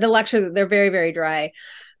the lectures, they're very, very dry.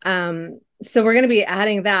 So we're going to be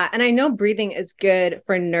adding that. And I know breathing is good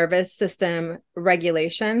for nervous system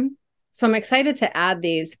regulation. So I'm excited to add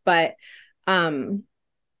these, but um,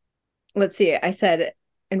 let's see. I said,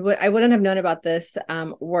 and I wouldn't have known about this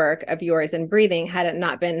work of yours in breathing had it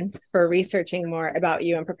not been for researching more about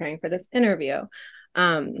you and preparing for this interview.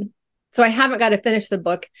 So I haven't got to finish the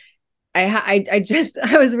book. I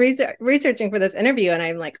was researching for this interview, and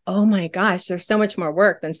I'm like, oh my gosh, there's so much more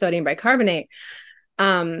work than sodium bicarbonate.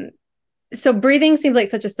 Um, so breathing seems like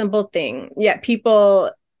such a simple thing, yet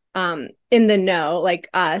people in the know, like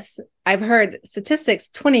us, I've heard statistics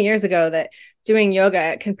 20 years ago that doing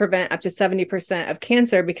yoga can prevent up to 70% of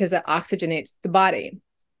cancer because it oxygenates the body.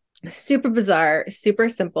 Super bizarre, super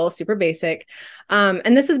simple, super basic.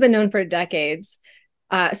 And this has been known for decades.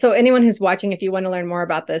 So anyone who's watching, if you want to learn more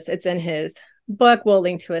about this, it's in his book. We'll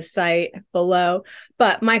link to his site below.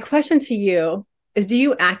 But my question to you is, do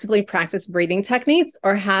you actively practice breathing techniques,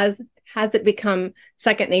 or has it become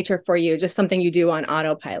second nature for you, just something you do on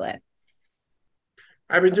autopilot?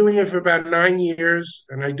 I've been doing it for about 9 years,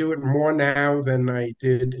 and I do it more now than I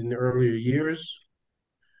did in the earlier years.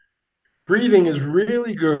 Breathing is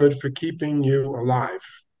really good for keeping you alive.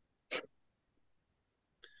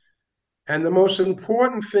 And the most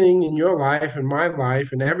important thing in your life, and my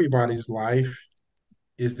life, and everybody's life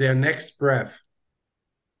is their next breath.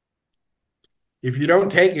 If you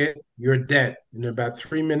don't take it, you're dead. In about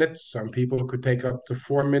 3 minutes, some people could take up to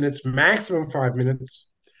 4 minutes, maximum 5 minutes,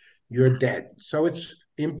 you're dead. So it's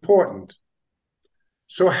important.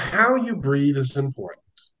 So, how you breathe is important.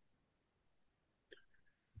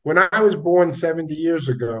 When I was born 70 years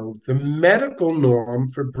ago, the medical norm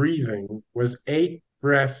for breathing was 8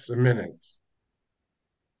 breaths a minute.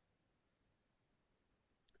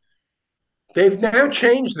 They've now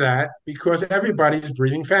changed that because everybody's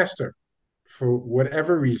breathing faster for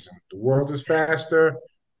whatever reason. The world is faster,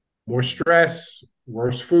 more stress,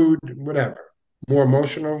 worse food, whatever, more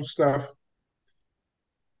emotional stuff.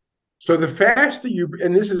 So the faster you,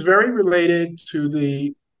 and this is very related to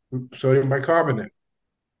the sodium bicarbonate,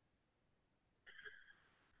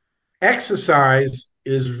 exercise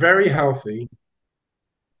is very healthy.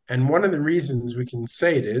 And one of the reasons we can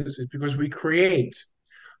say it is because we create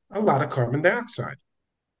a lot of carbon dioxide.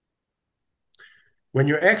 When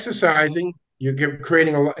you're exercising, you're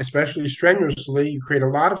creating a lot, especially strenuously, you create a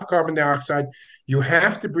lot of carbon dioxide. You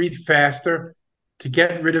have to breathe faster to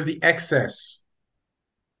get rid of the excess.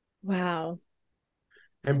 Wow.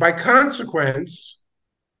 And by consequence,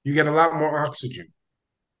 you get a lot more oxygen.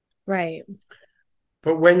 Right.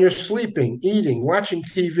 But when you're sleeping, eating, watching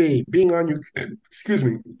TV, being on your excuse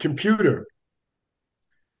me, computer,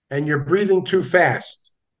 and you're breathing too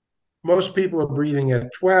fast, most people are breathing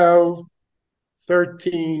at 12,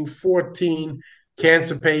 13, 14,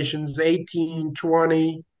 cancer patients 18,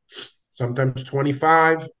 20, sometimes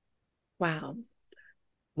 25. Wow.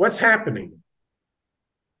 What's happening?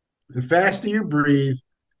 The faster you breathe,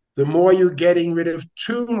 the more you're getting rid of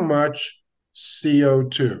too much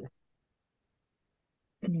CO2.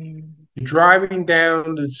 Mm. You're driving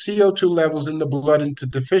down the CO2 levels in the blood into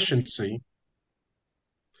deficiency,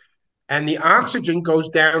 and the oxygen goes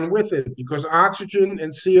down with it because oxygen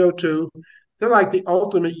and CO2, they're like the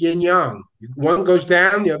ultimate yin yang. One goes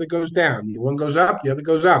down, the other goes down. One goes up, the other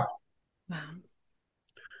goes up. Wow.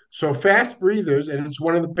 So fast breathers, and it's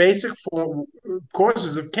one of the basic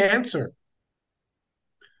causes of cancer.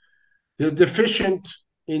 They're deficient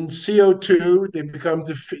in CO2. They become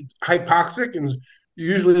hypoxic, and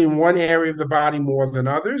usually in one area of the body more than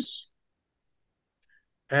others.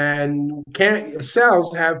 And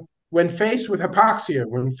cells have, when faced with hypoxia,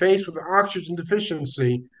 when faced with oxygen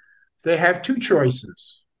deficiency, they have two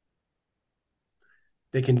choices.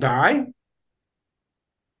 They can die,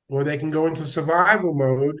 or they can go into survival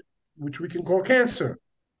mode, which we can call cancer,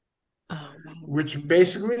 Oh, wow. which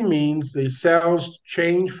basically means the cells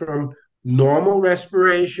change from normal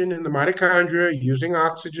respiration in the mitochondria using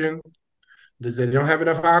oxygen. They don't have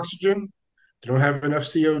enough oxygen, they don't have enough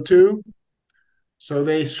CO2, so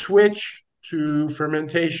they switch to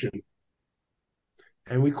fermentation,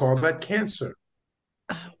 and we call that cancer.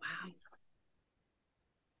 Oh, wow.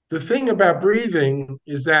 The thing about breathing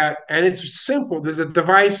is that, and it's simple, there's a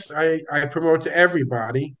device I promote to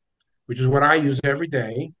everybody, which is what I use every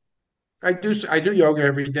day. I do yoga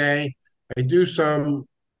every day. I do some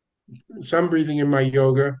breathing in my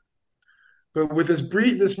yoga. But with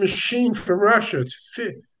this machine from Russia, it's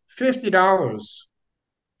 $50.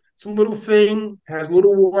 It's a little thing, has a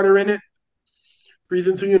little water in it. Breathe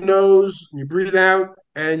in through your nose, you breathe out,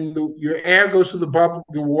 and your air goes through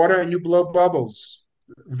the water, and you blow bubbles.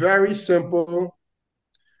 Very simple,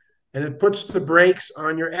 and it puts the brakes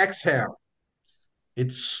on your exhale.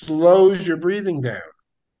 It slows your breathing down.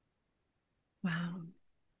 Wow.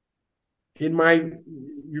 In my,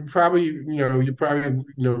 you probably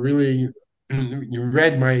really you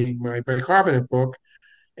read my bicarbonate book,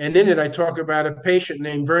 and in it I talk about a patient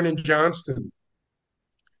named Vernon Johnston.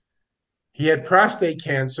 He had prostate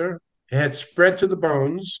cancer. It had spread to the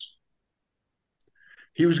bones.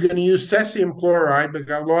 He was going to use cesium chloride, but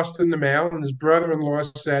got lost in the mail. And his brother-in-law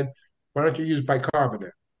said, "Why don't you use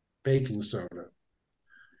bicarbonate, baking soda?"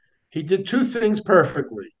 He did two things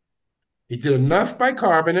perfectly. He did enough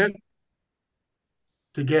bicarbonate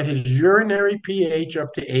to get his urinary pH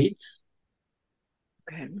up to 8.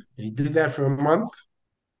 Okay. And he did that for a month.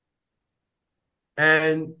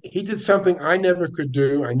 And he did something I never could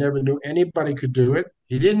do. I never knew anybody could do it.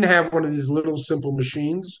 He didn't have one of these little simple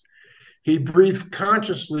machines. He breathed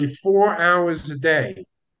consciously 4 hours a day.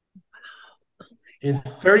 In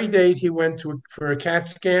 30 days, he went for a CAT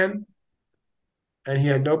scan, and he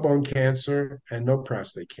had no bone cancer and no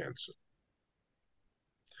prostate cancer.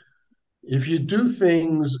 If you do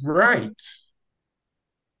things right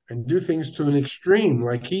and do things to an extreme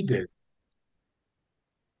like he did,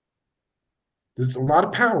 there's a lot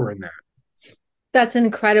of power in that. That's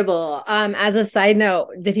incredible. As a side note,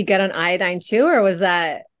 did he get on iodine too, or was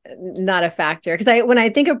that not a factor? Because when I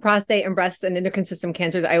think of prostate and breast and endocrine system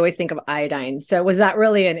cancers, I always think of iodine. So was that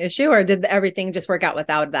really an issue, or did everything just work out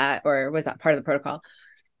without that, or was that part of the protocol?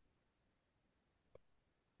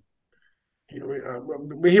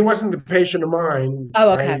 He wasn't a patient of mine.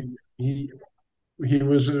 Oh, okay. He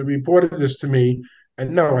was reported this to me,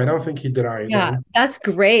 and no, I don't think he did Yeah, iodine. that's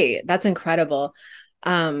great. That's incredible.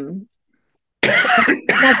 Um, so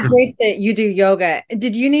that's great that you do yoga.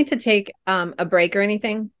 Did you need to take a break or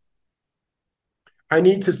anything? I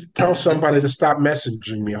need to tell somebody to stop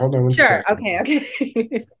messaging me. Hold on one Sure. second. Okay.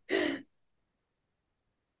 Okay.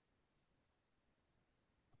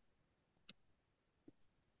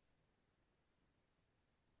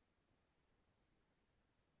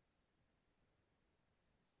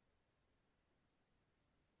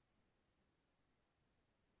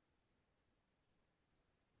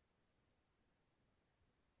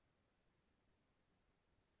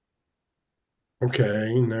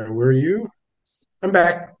 Okay, now where are you? I'm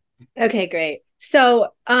back. Okay, great. So,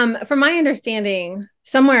 from my understanding,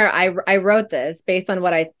 somewhere I wrote this based on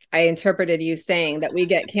what I interpreted you saying that we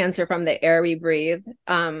get cancer from the air we breathe.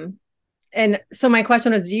 And so my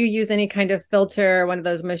question was, do you use any kind of filter, one of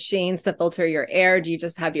those machines to filter your air? Do you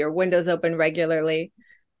just have your windows open regularly?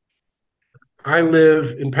 I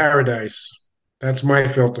live in paradise. That's my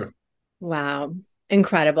filter. Wow.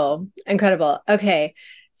 Incredible. Incredible. Okay.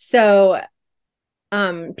 So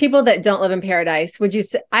people that don't live in paradise, would you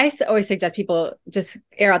say, always suggest people just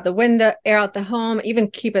air out the window, air out the home, even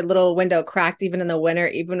keep a little window cracked, even in the winter,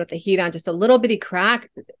 even with the heat on, just a little bitty crack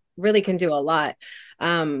really can do a lot.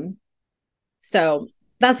 Um, so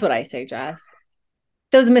that's what I suggest.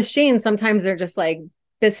 Those machines, sometimes they're just like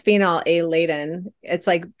bisphenol A laden. It's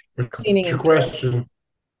like cleaning What's your and killing. question?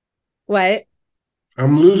 What?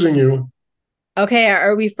 I'm losing you. Okay,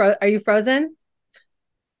 are you frozen?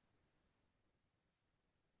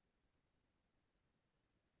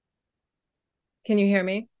 Can you hear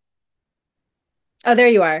me? Oh, there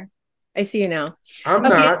you are. I see you now. I'm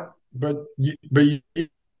Okay. not, but you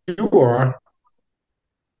are.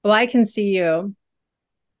 Well, I can see you.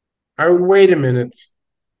 I would wait a minute.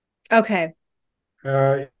 Okay.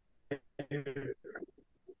 Uh,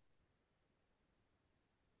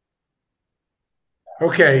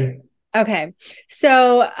 okay. Okay.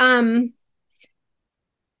 So,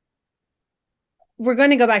 we're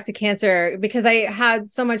going to go back to cancer because I had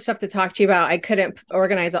so much stuff to talk to you about. I couldn't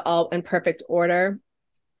organize it all in perfect order.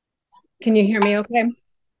 Can you hear me okay?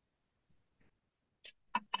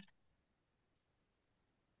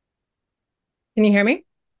 Can you hear me?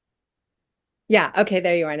 Yeah. Okay.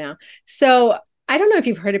 There you are now. So, I don't know if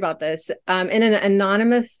you've heard about this. In an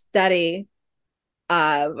anonymous study,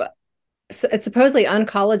 uh, it's supposedly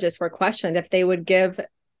oncologists were questioned if they would give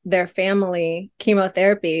their family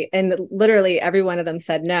chemotherapy, and literally every one of them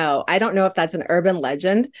said no. I don't know if that's an urban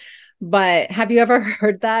legend, but have you ever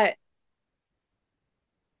heard that?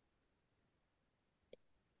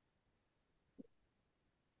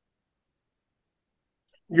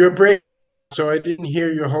 You're breaking, so I didn't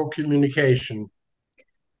hear your whole communication.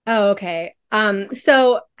 Oh, okay.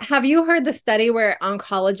 So have you heard the study where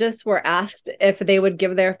oncologists were asked if they would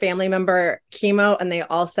give their family member chemo and they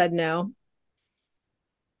all said no?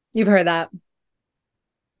 You've heard that.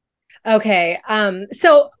 Okay.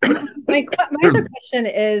 So my other question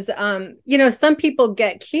is, some people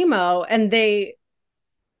get chemo and it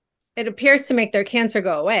appears to make their cancer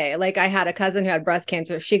go away. Like I had a cousin who had breast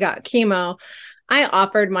cancer. She got chemo. I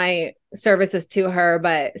offered my services to her,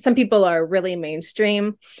 but some people are really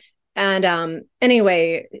mainstream. And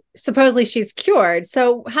anyway, supposedly she's cured.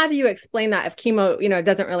 So how do you explain that if chemo,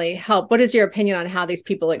 doesn't really help? What is your opinion on how these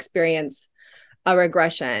people experience a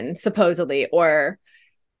regression, supposedly, or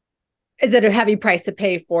is it a heavy price to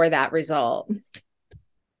pay for that result?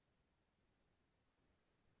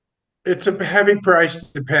 It's a heavy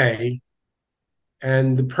price to pay,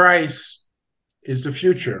 and the price is the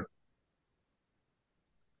future,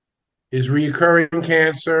 is reoccurring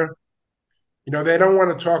cancer. They don't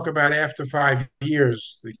want to talk about after 5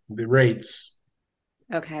 years, the rates,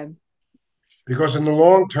 Okay. because in the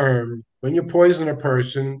long term, when you poison a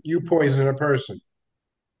person, you poison a person.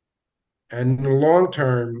 And in the long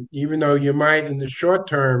term, even though you might in the short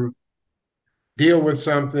term deal with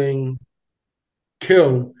something,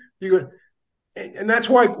 kill, you go, and that's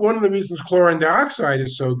why one of the reasons chlorine dioxide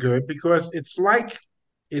is so good, because it's like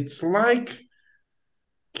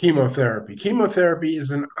chemotherapy. Chemotherapy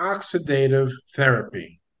is an oxidative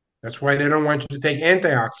therapy. That's why they don't want you to take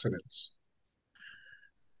antioxidants.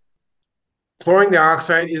 Chlorine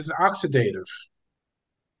dioxide is oxidative.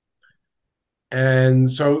 And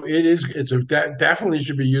so that definitely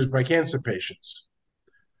should be used by cancer patients.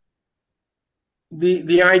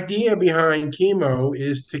 The idea behind chemo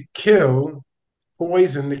is to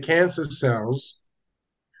poison the cancer cells,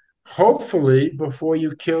 hopefully before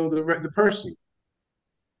you kill the person.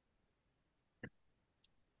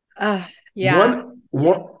 Uh, yeah.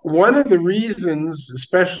 One of the reasons,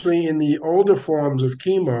 especially in the older forms of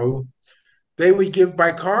chemo, they would give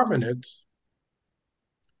bicarbonate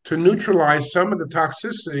to neutralize some of the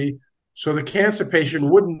toxicity so the cancer patient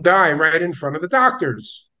wouldn't die right in front of the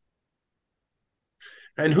doctors.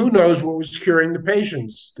 And who knows what was curing the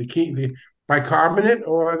patients, the bicarbonate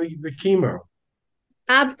or the chemo.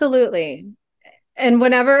 Absolutely. And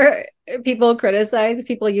whenever people criticize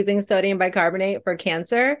people using sodium bicarbonate for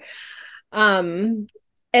cancer, um,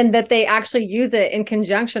 and that they actually use it in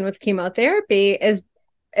conjunction with chemotherapy,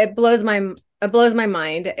 it blows my it blows my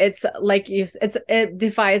mind. It's like it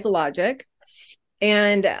defies logic.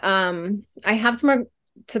 And I have some more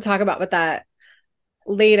to talk about with that.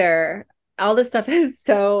 later. All this stuff is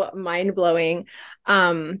so mind-blowing.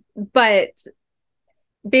 But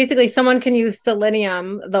basically someone can use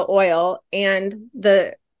selenium, the oil, and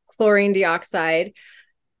the chlorine dioxide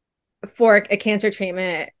for a cancer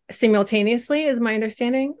treatment simultaneously, is my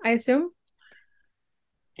understanding, I assume.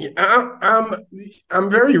 I'm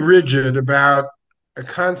very rigid about a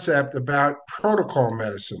concept about protocol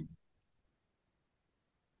medicine.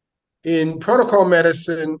 In protocol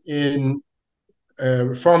medicine, in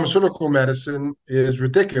pharmaceutical medicine, is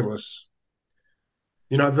ridiculous.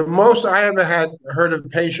 The most I ever had heard of a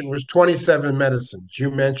patient was 27 medicines. You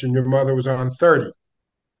mentioned your mother was on 30.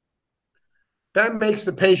 That makes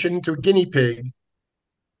the patient into a guinea pig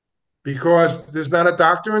because there's not a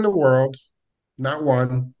doctor in the world, not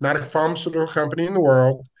one, not a pharmaceutical company in the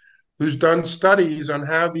world, who's done studies on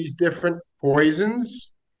how these different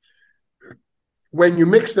poisons, when you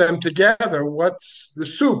mix them together, what's the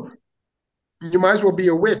soup? You might as well be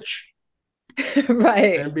a witch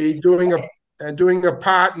Right. and be doing a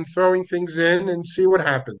pot and throwing things in and see what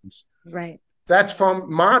happens. Right. That's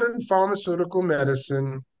from modern pharmaceutical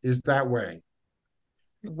medicine is that way.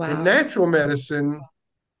 In Wow. natural medicine,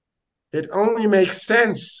 it only makes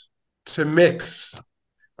sense to mix.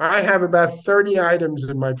 I have about 30 items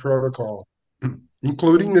in my protocol,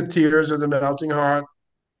 including the tears of the melting heart.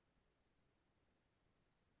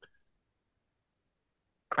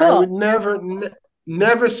 I Cool. would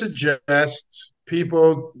never suggest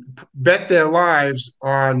people bet their lives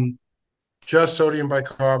on just sodium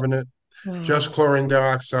bicarbonate, just Wow. chlorine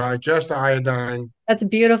dioxide, just iodine. That's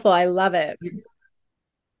beautiful. I love it. You,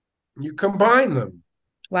 you combine them,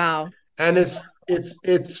 Wow. and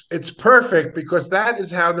it's perfect because that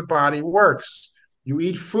is how the body works. You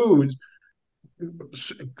eat food.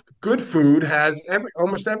 Good food has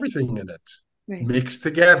almost everything in it Right. mixed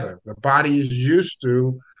together. The body is used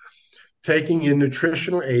to taking in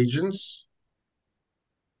nutritional agents.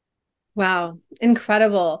 Wow.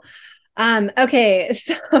 Incredible. Okay,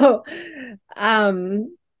 so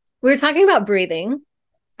um we are talking about breathing.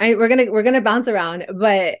 We're gonna bounce around,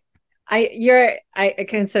 but I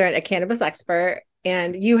consider it a cannabis expert,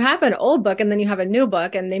 and you have an old book and then you have a new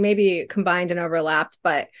book, and they may be combined and overlapped,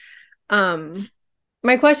 but um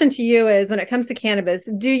my question to you is, when it comes to cannabis,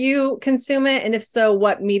 do you consume it? And if so,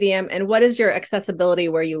 what medium, and what is your accessibility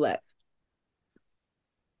where you live?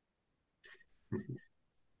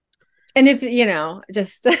 And if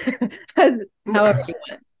just however you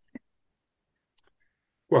want.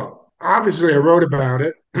 Well, obviously, I wrote about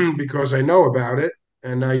it because I know about it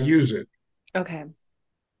and I use it. Okay.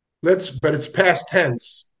 But it's past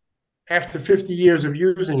tense. After 50 years of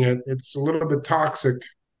using it, it's a little bit toxic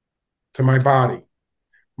to my body.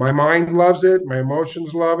 My mind loves it, my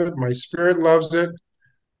emotions love it, my spirit loves it,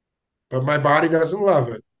 but my body doesn't love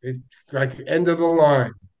it. It's like the end of the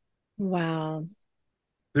line. Wow.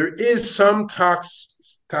 There is some toxic,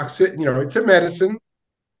 it's a medicine,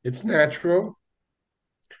 it's natural.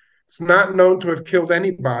 It's not known to have killed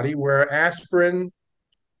anybody, where aspirin,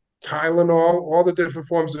 Tylenol, all the different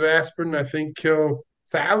forms of aspirin, I think, kill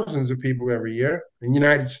thousands of people every year in the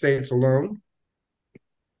United States alone.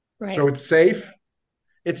 So Right. it's safe.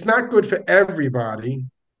 It's not good for everybody,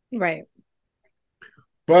 Right.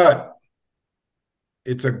 but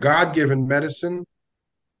it's a God given medicine.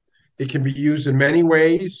 It can be used in many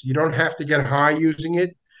ways. You don't have to get high using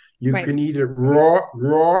it. You Right. can eat it raw,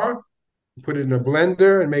 put it in a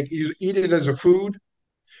blender and eat it as a food.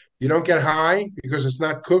 You don't get high because it's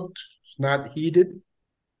not cooked, it's not heated.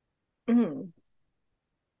 Mhm.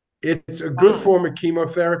 It's a good Wow. form of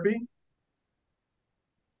chemotherapy,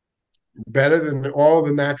 better than all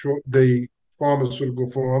the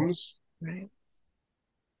pharmaceutical forms. Right.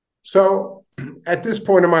 So at this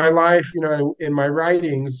point in my life, in my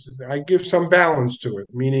writings, I give some balance to it,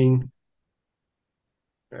 meaning,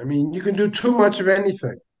 I mean, you can do too much of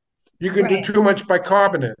anything. You can do Right. too much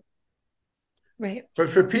bicarbonate. Right. But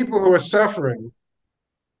for people who are suffering,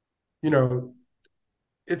 you know,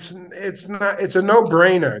 it's a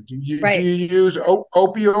no-brainer. Do Right. you use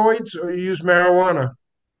opioids or you use marijuana?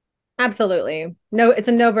 Absolutely. No, it's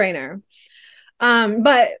a no-brainer.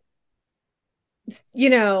 But you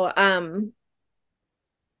know, um,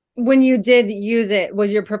 when you did use it,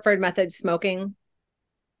 was your preferred method smoking?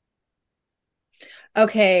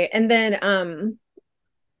 Okay. And then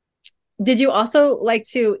did you also like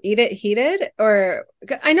to eat it heated? Or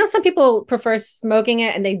I know some people prefer smoking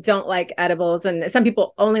it and they don't like edibles, and some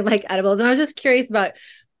people only like edibles. And I was just curious about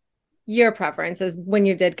your preferences when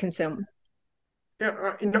you did consume.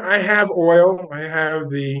 Yeah, I have oil. I have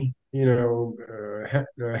the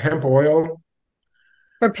hemp oil.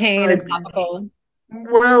 For pain I and topical.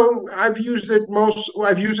 Well, I've used it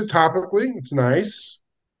topically. It's nice.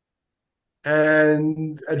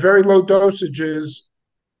 And at very low dosages,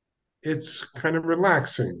 it's kind of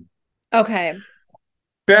relaxing. Okay.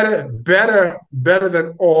 Better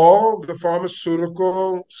than all the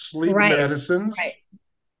pharmaceutical sleep Right. Right. medicines.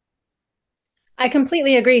 I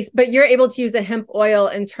completely agree. But you're able to use the hemp oil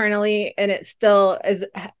internally and it still is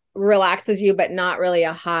relaxes you, but not really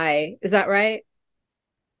a high. Is that right?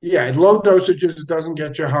 Yeah, at low dosages, it doesn't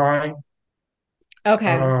get you high.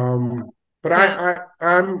 Okay. Um, but Yeah.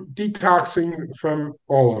 I'm detoxing from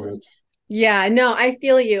all of it. Yeah. No, I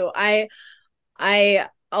feel you. I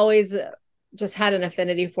always just had an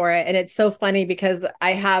affinity for it. And it's so funny because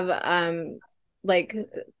I have like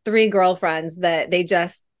three girlfriends that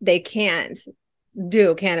they can't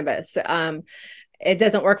do cannabis. It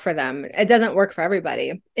doesn't work for them. It doesn't work for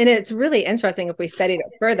everybody. And it's really interesting if we studied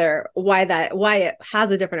it further why it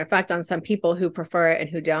has a different effect on some people who prefer it and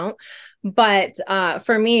who don't. But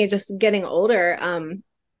for me, just getting older,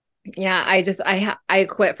 yeah, I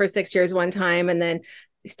quit for 6 years one time and then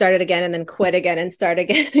started again and then quit again and start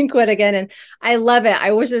again and quit again. And I love it.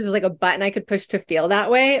 I wish there was like a button I could push to feel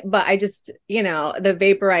that way. But I just, the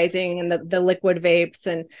vaporizing and the liquid vapes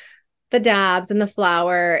and the dabs and the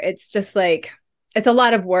flower, it's just like it's a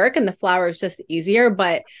lot of work and the flower is just easier.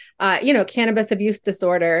 But cannabis abuse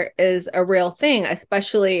disorder is a real thing,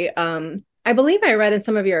 especially I believe I read in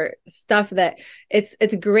some of your stuff that it's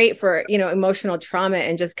great for, emotional trauma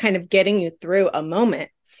and just kind of getting you through a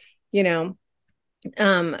moment, you know.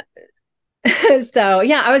 Um so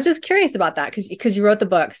yeah, I was just curious about that because you wrote the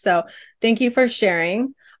book. So thank you for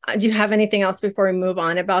sharing. Do you have anything else before we move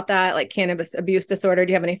on about that, like cannabis abuse disorder?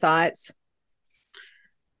 Do you have any thoughts?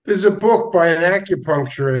 There's a book by an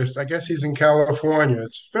acupuncturist. I guess he's in California.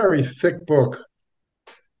 It's a very thick book.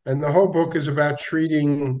 And the whole book is about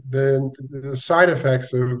treating the side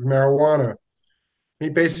effects of marijuana. He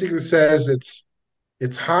basically says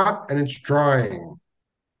it's hot and it's drying.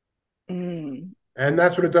 Mm, And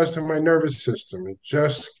that's what it does to my nervous system. It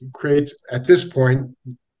just creates, at this point,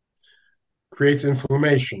 creates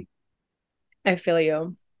inflammation. I feel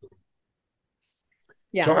you. So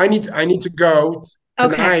Yeah. I need to go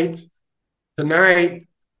Okay. tonight. Tonight,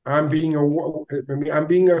 I'm being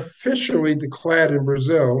officially declared in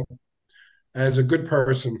Brazil as a good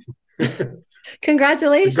person. the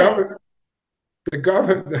Congratulations. government, the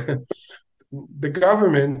government, the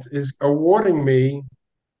government is awarding me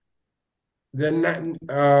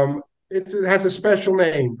it has a special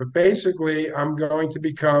name, but basically, I'm going to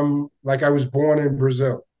become like I was born in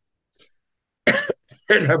Brazil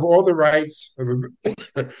and have all the rights of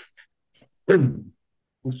a.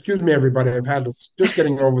 Excuse me, everybody. I've had just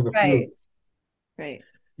getting over the flu. Right. Right.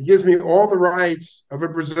 It gives me all the rights of a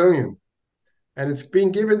Brazilian, and it's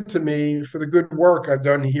being given to me for the good work I've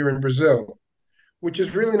done here in Brazil, which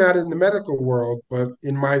is really not in the medical world, but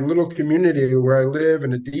in my little community where I live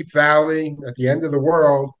in a deep valley at the end of the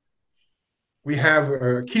world. We have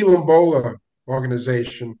a Quilombola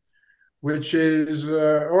organization, which is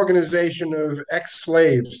an organization of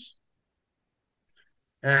ex-slaves,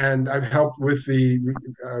 and I've helped with the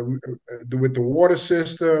water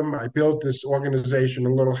system. I built this organization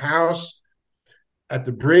a little house at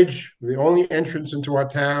the bridge. The only entrance into our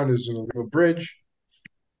town is a little bridge.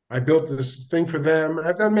 I built this thing for them.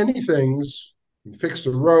 I've done many things, fixed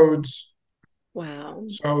the roads. Wow.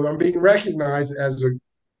 So I'm being recognized as a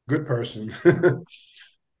good person. Well,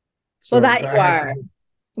 So that I you have to. are.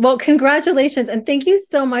 Well, congratulations. And thank you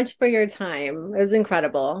so much for your time. It was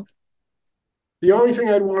incredible. The only thing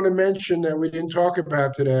I'd want to mention that we didn't talk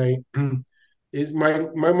about today is my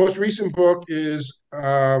most recent book is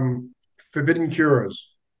Forbidden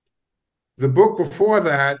Cures. The book before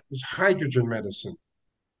that was hydrogen medicine.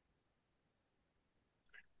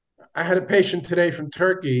 I had a patient today from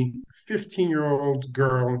Turkey, 15-year-old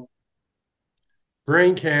girl,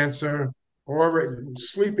 brain cancer, already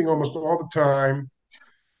sleeping almost all the time,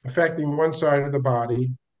 affecting one side of the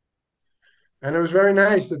body. And it was very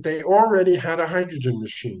nice that they already had a hydrogen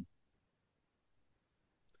machine.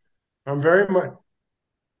 I'm very much,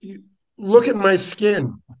 look at my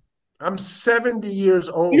skin. I'm 70 years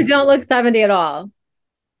You old. don't look 70 at all.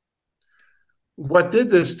 What did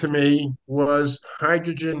this to me was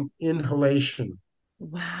hydrogen inhalation.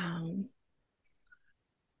 Wow.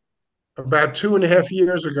 About 2.5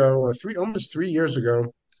 years ago, or almost 3 years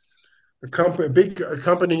ago, a big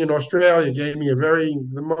company in Australia gave me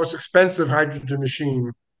the most expensive hydrogen machine.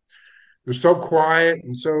 It was so quiet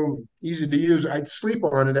and so easy to use. I'd sleep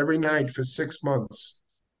on it every night for 6 months.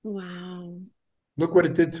 Wow. Look what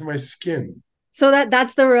it did to my skin. So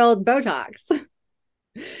that's the real Botox.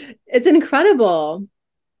 It's incredible.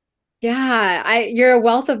 Yeah, you're a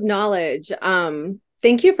wealth of knowledge.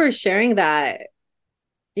 Thank you for sharing that.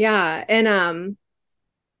 Yeah, and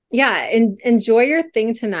yeah, enjoy your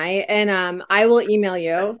thing tonight, and I will email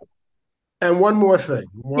you. And one more thing,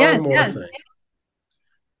 Yes, yes.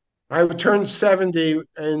 I turned 70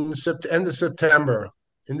 in end of September.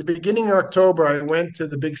 In the beginning of October, I went to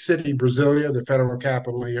the big city, Brasilia, the federal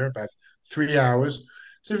capital here, about 3 hours,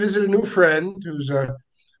 to visit a new friend who's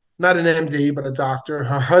not an MD, but a doctor.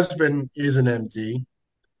 Her husband is an MD.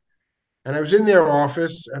 And I was in their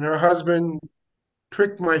office, and her husband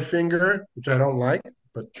pricked my finger, which I don't like,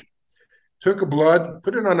 but took a blood,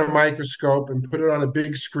 put it on a microscope, and put it on a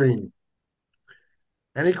big screen.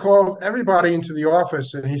 And he called everybody into the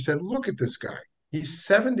office and he said, "Look at this guy. He's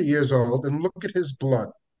 70 years old, and look at his blood.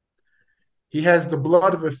 He has the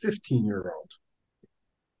blood of a 15-year-old."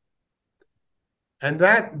 And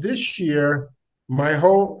that this year,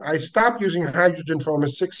 I stopped using hydrogen for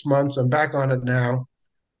almost 6 months. I'm back on it now.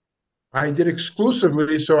 I did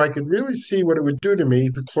exclusively so I could really see what it would do to me,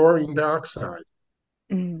 the chlorine dioxide.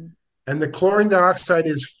 Mm. And the chlorine dioxide,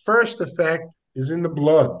 its first effect is in the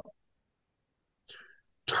blood.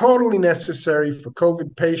 Totally necessary for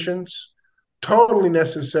COVID patients, totally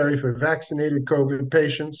necessary for vaccinated COVID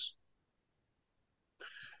patients.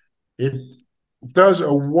 It does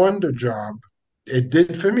a wonder job. It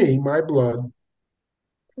did for me, my blood.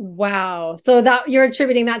 Wow. So that you're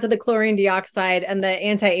attributing that to the chlorine dioxide and the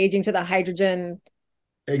anti-aging to the hydrogen.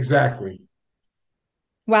 Exactly.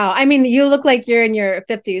 Wow. I mean, you look like you're in your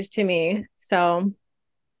 50s to me. So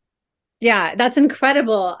yeah, that's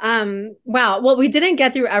incredible. Wow. Well, we didn't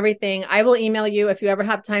get through everything. I will email you if you ever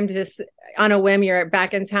have time to just on a whim, you're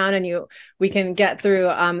back in town and we can get through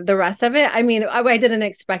the rest of it. I mean, I didn't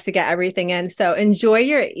expect to get everything in. So enjoy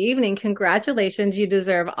your evening. Congratulations. You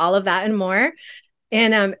deserve all of that and more.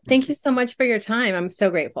 And thank you so much for your time. I'm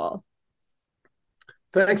so grateful.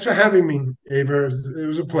 Thanks for having me, Ava. It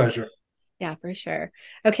was a pleasure. Yeah, for sure.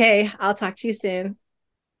 Okay. I'll talk to you soon.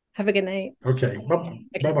 Have a good night. Okay. Okay.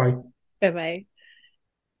 Bye-bye. Bye-bye.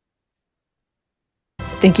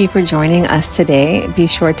 Thank you for joining us today. Be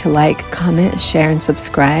sure to like, comment, share, and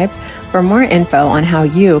subscribe. For more info on how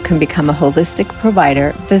you can become a holistic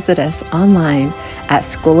provider, visit us online at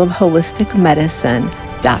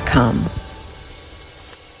schoolofholisticmedicine.com.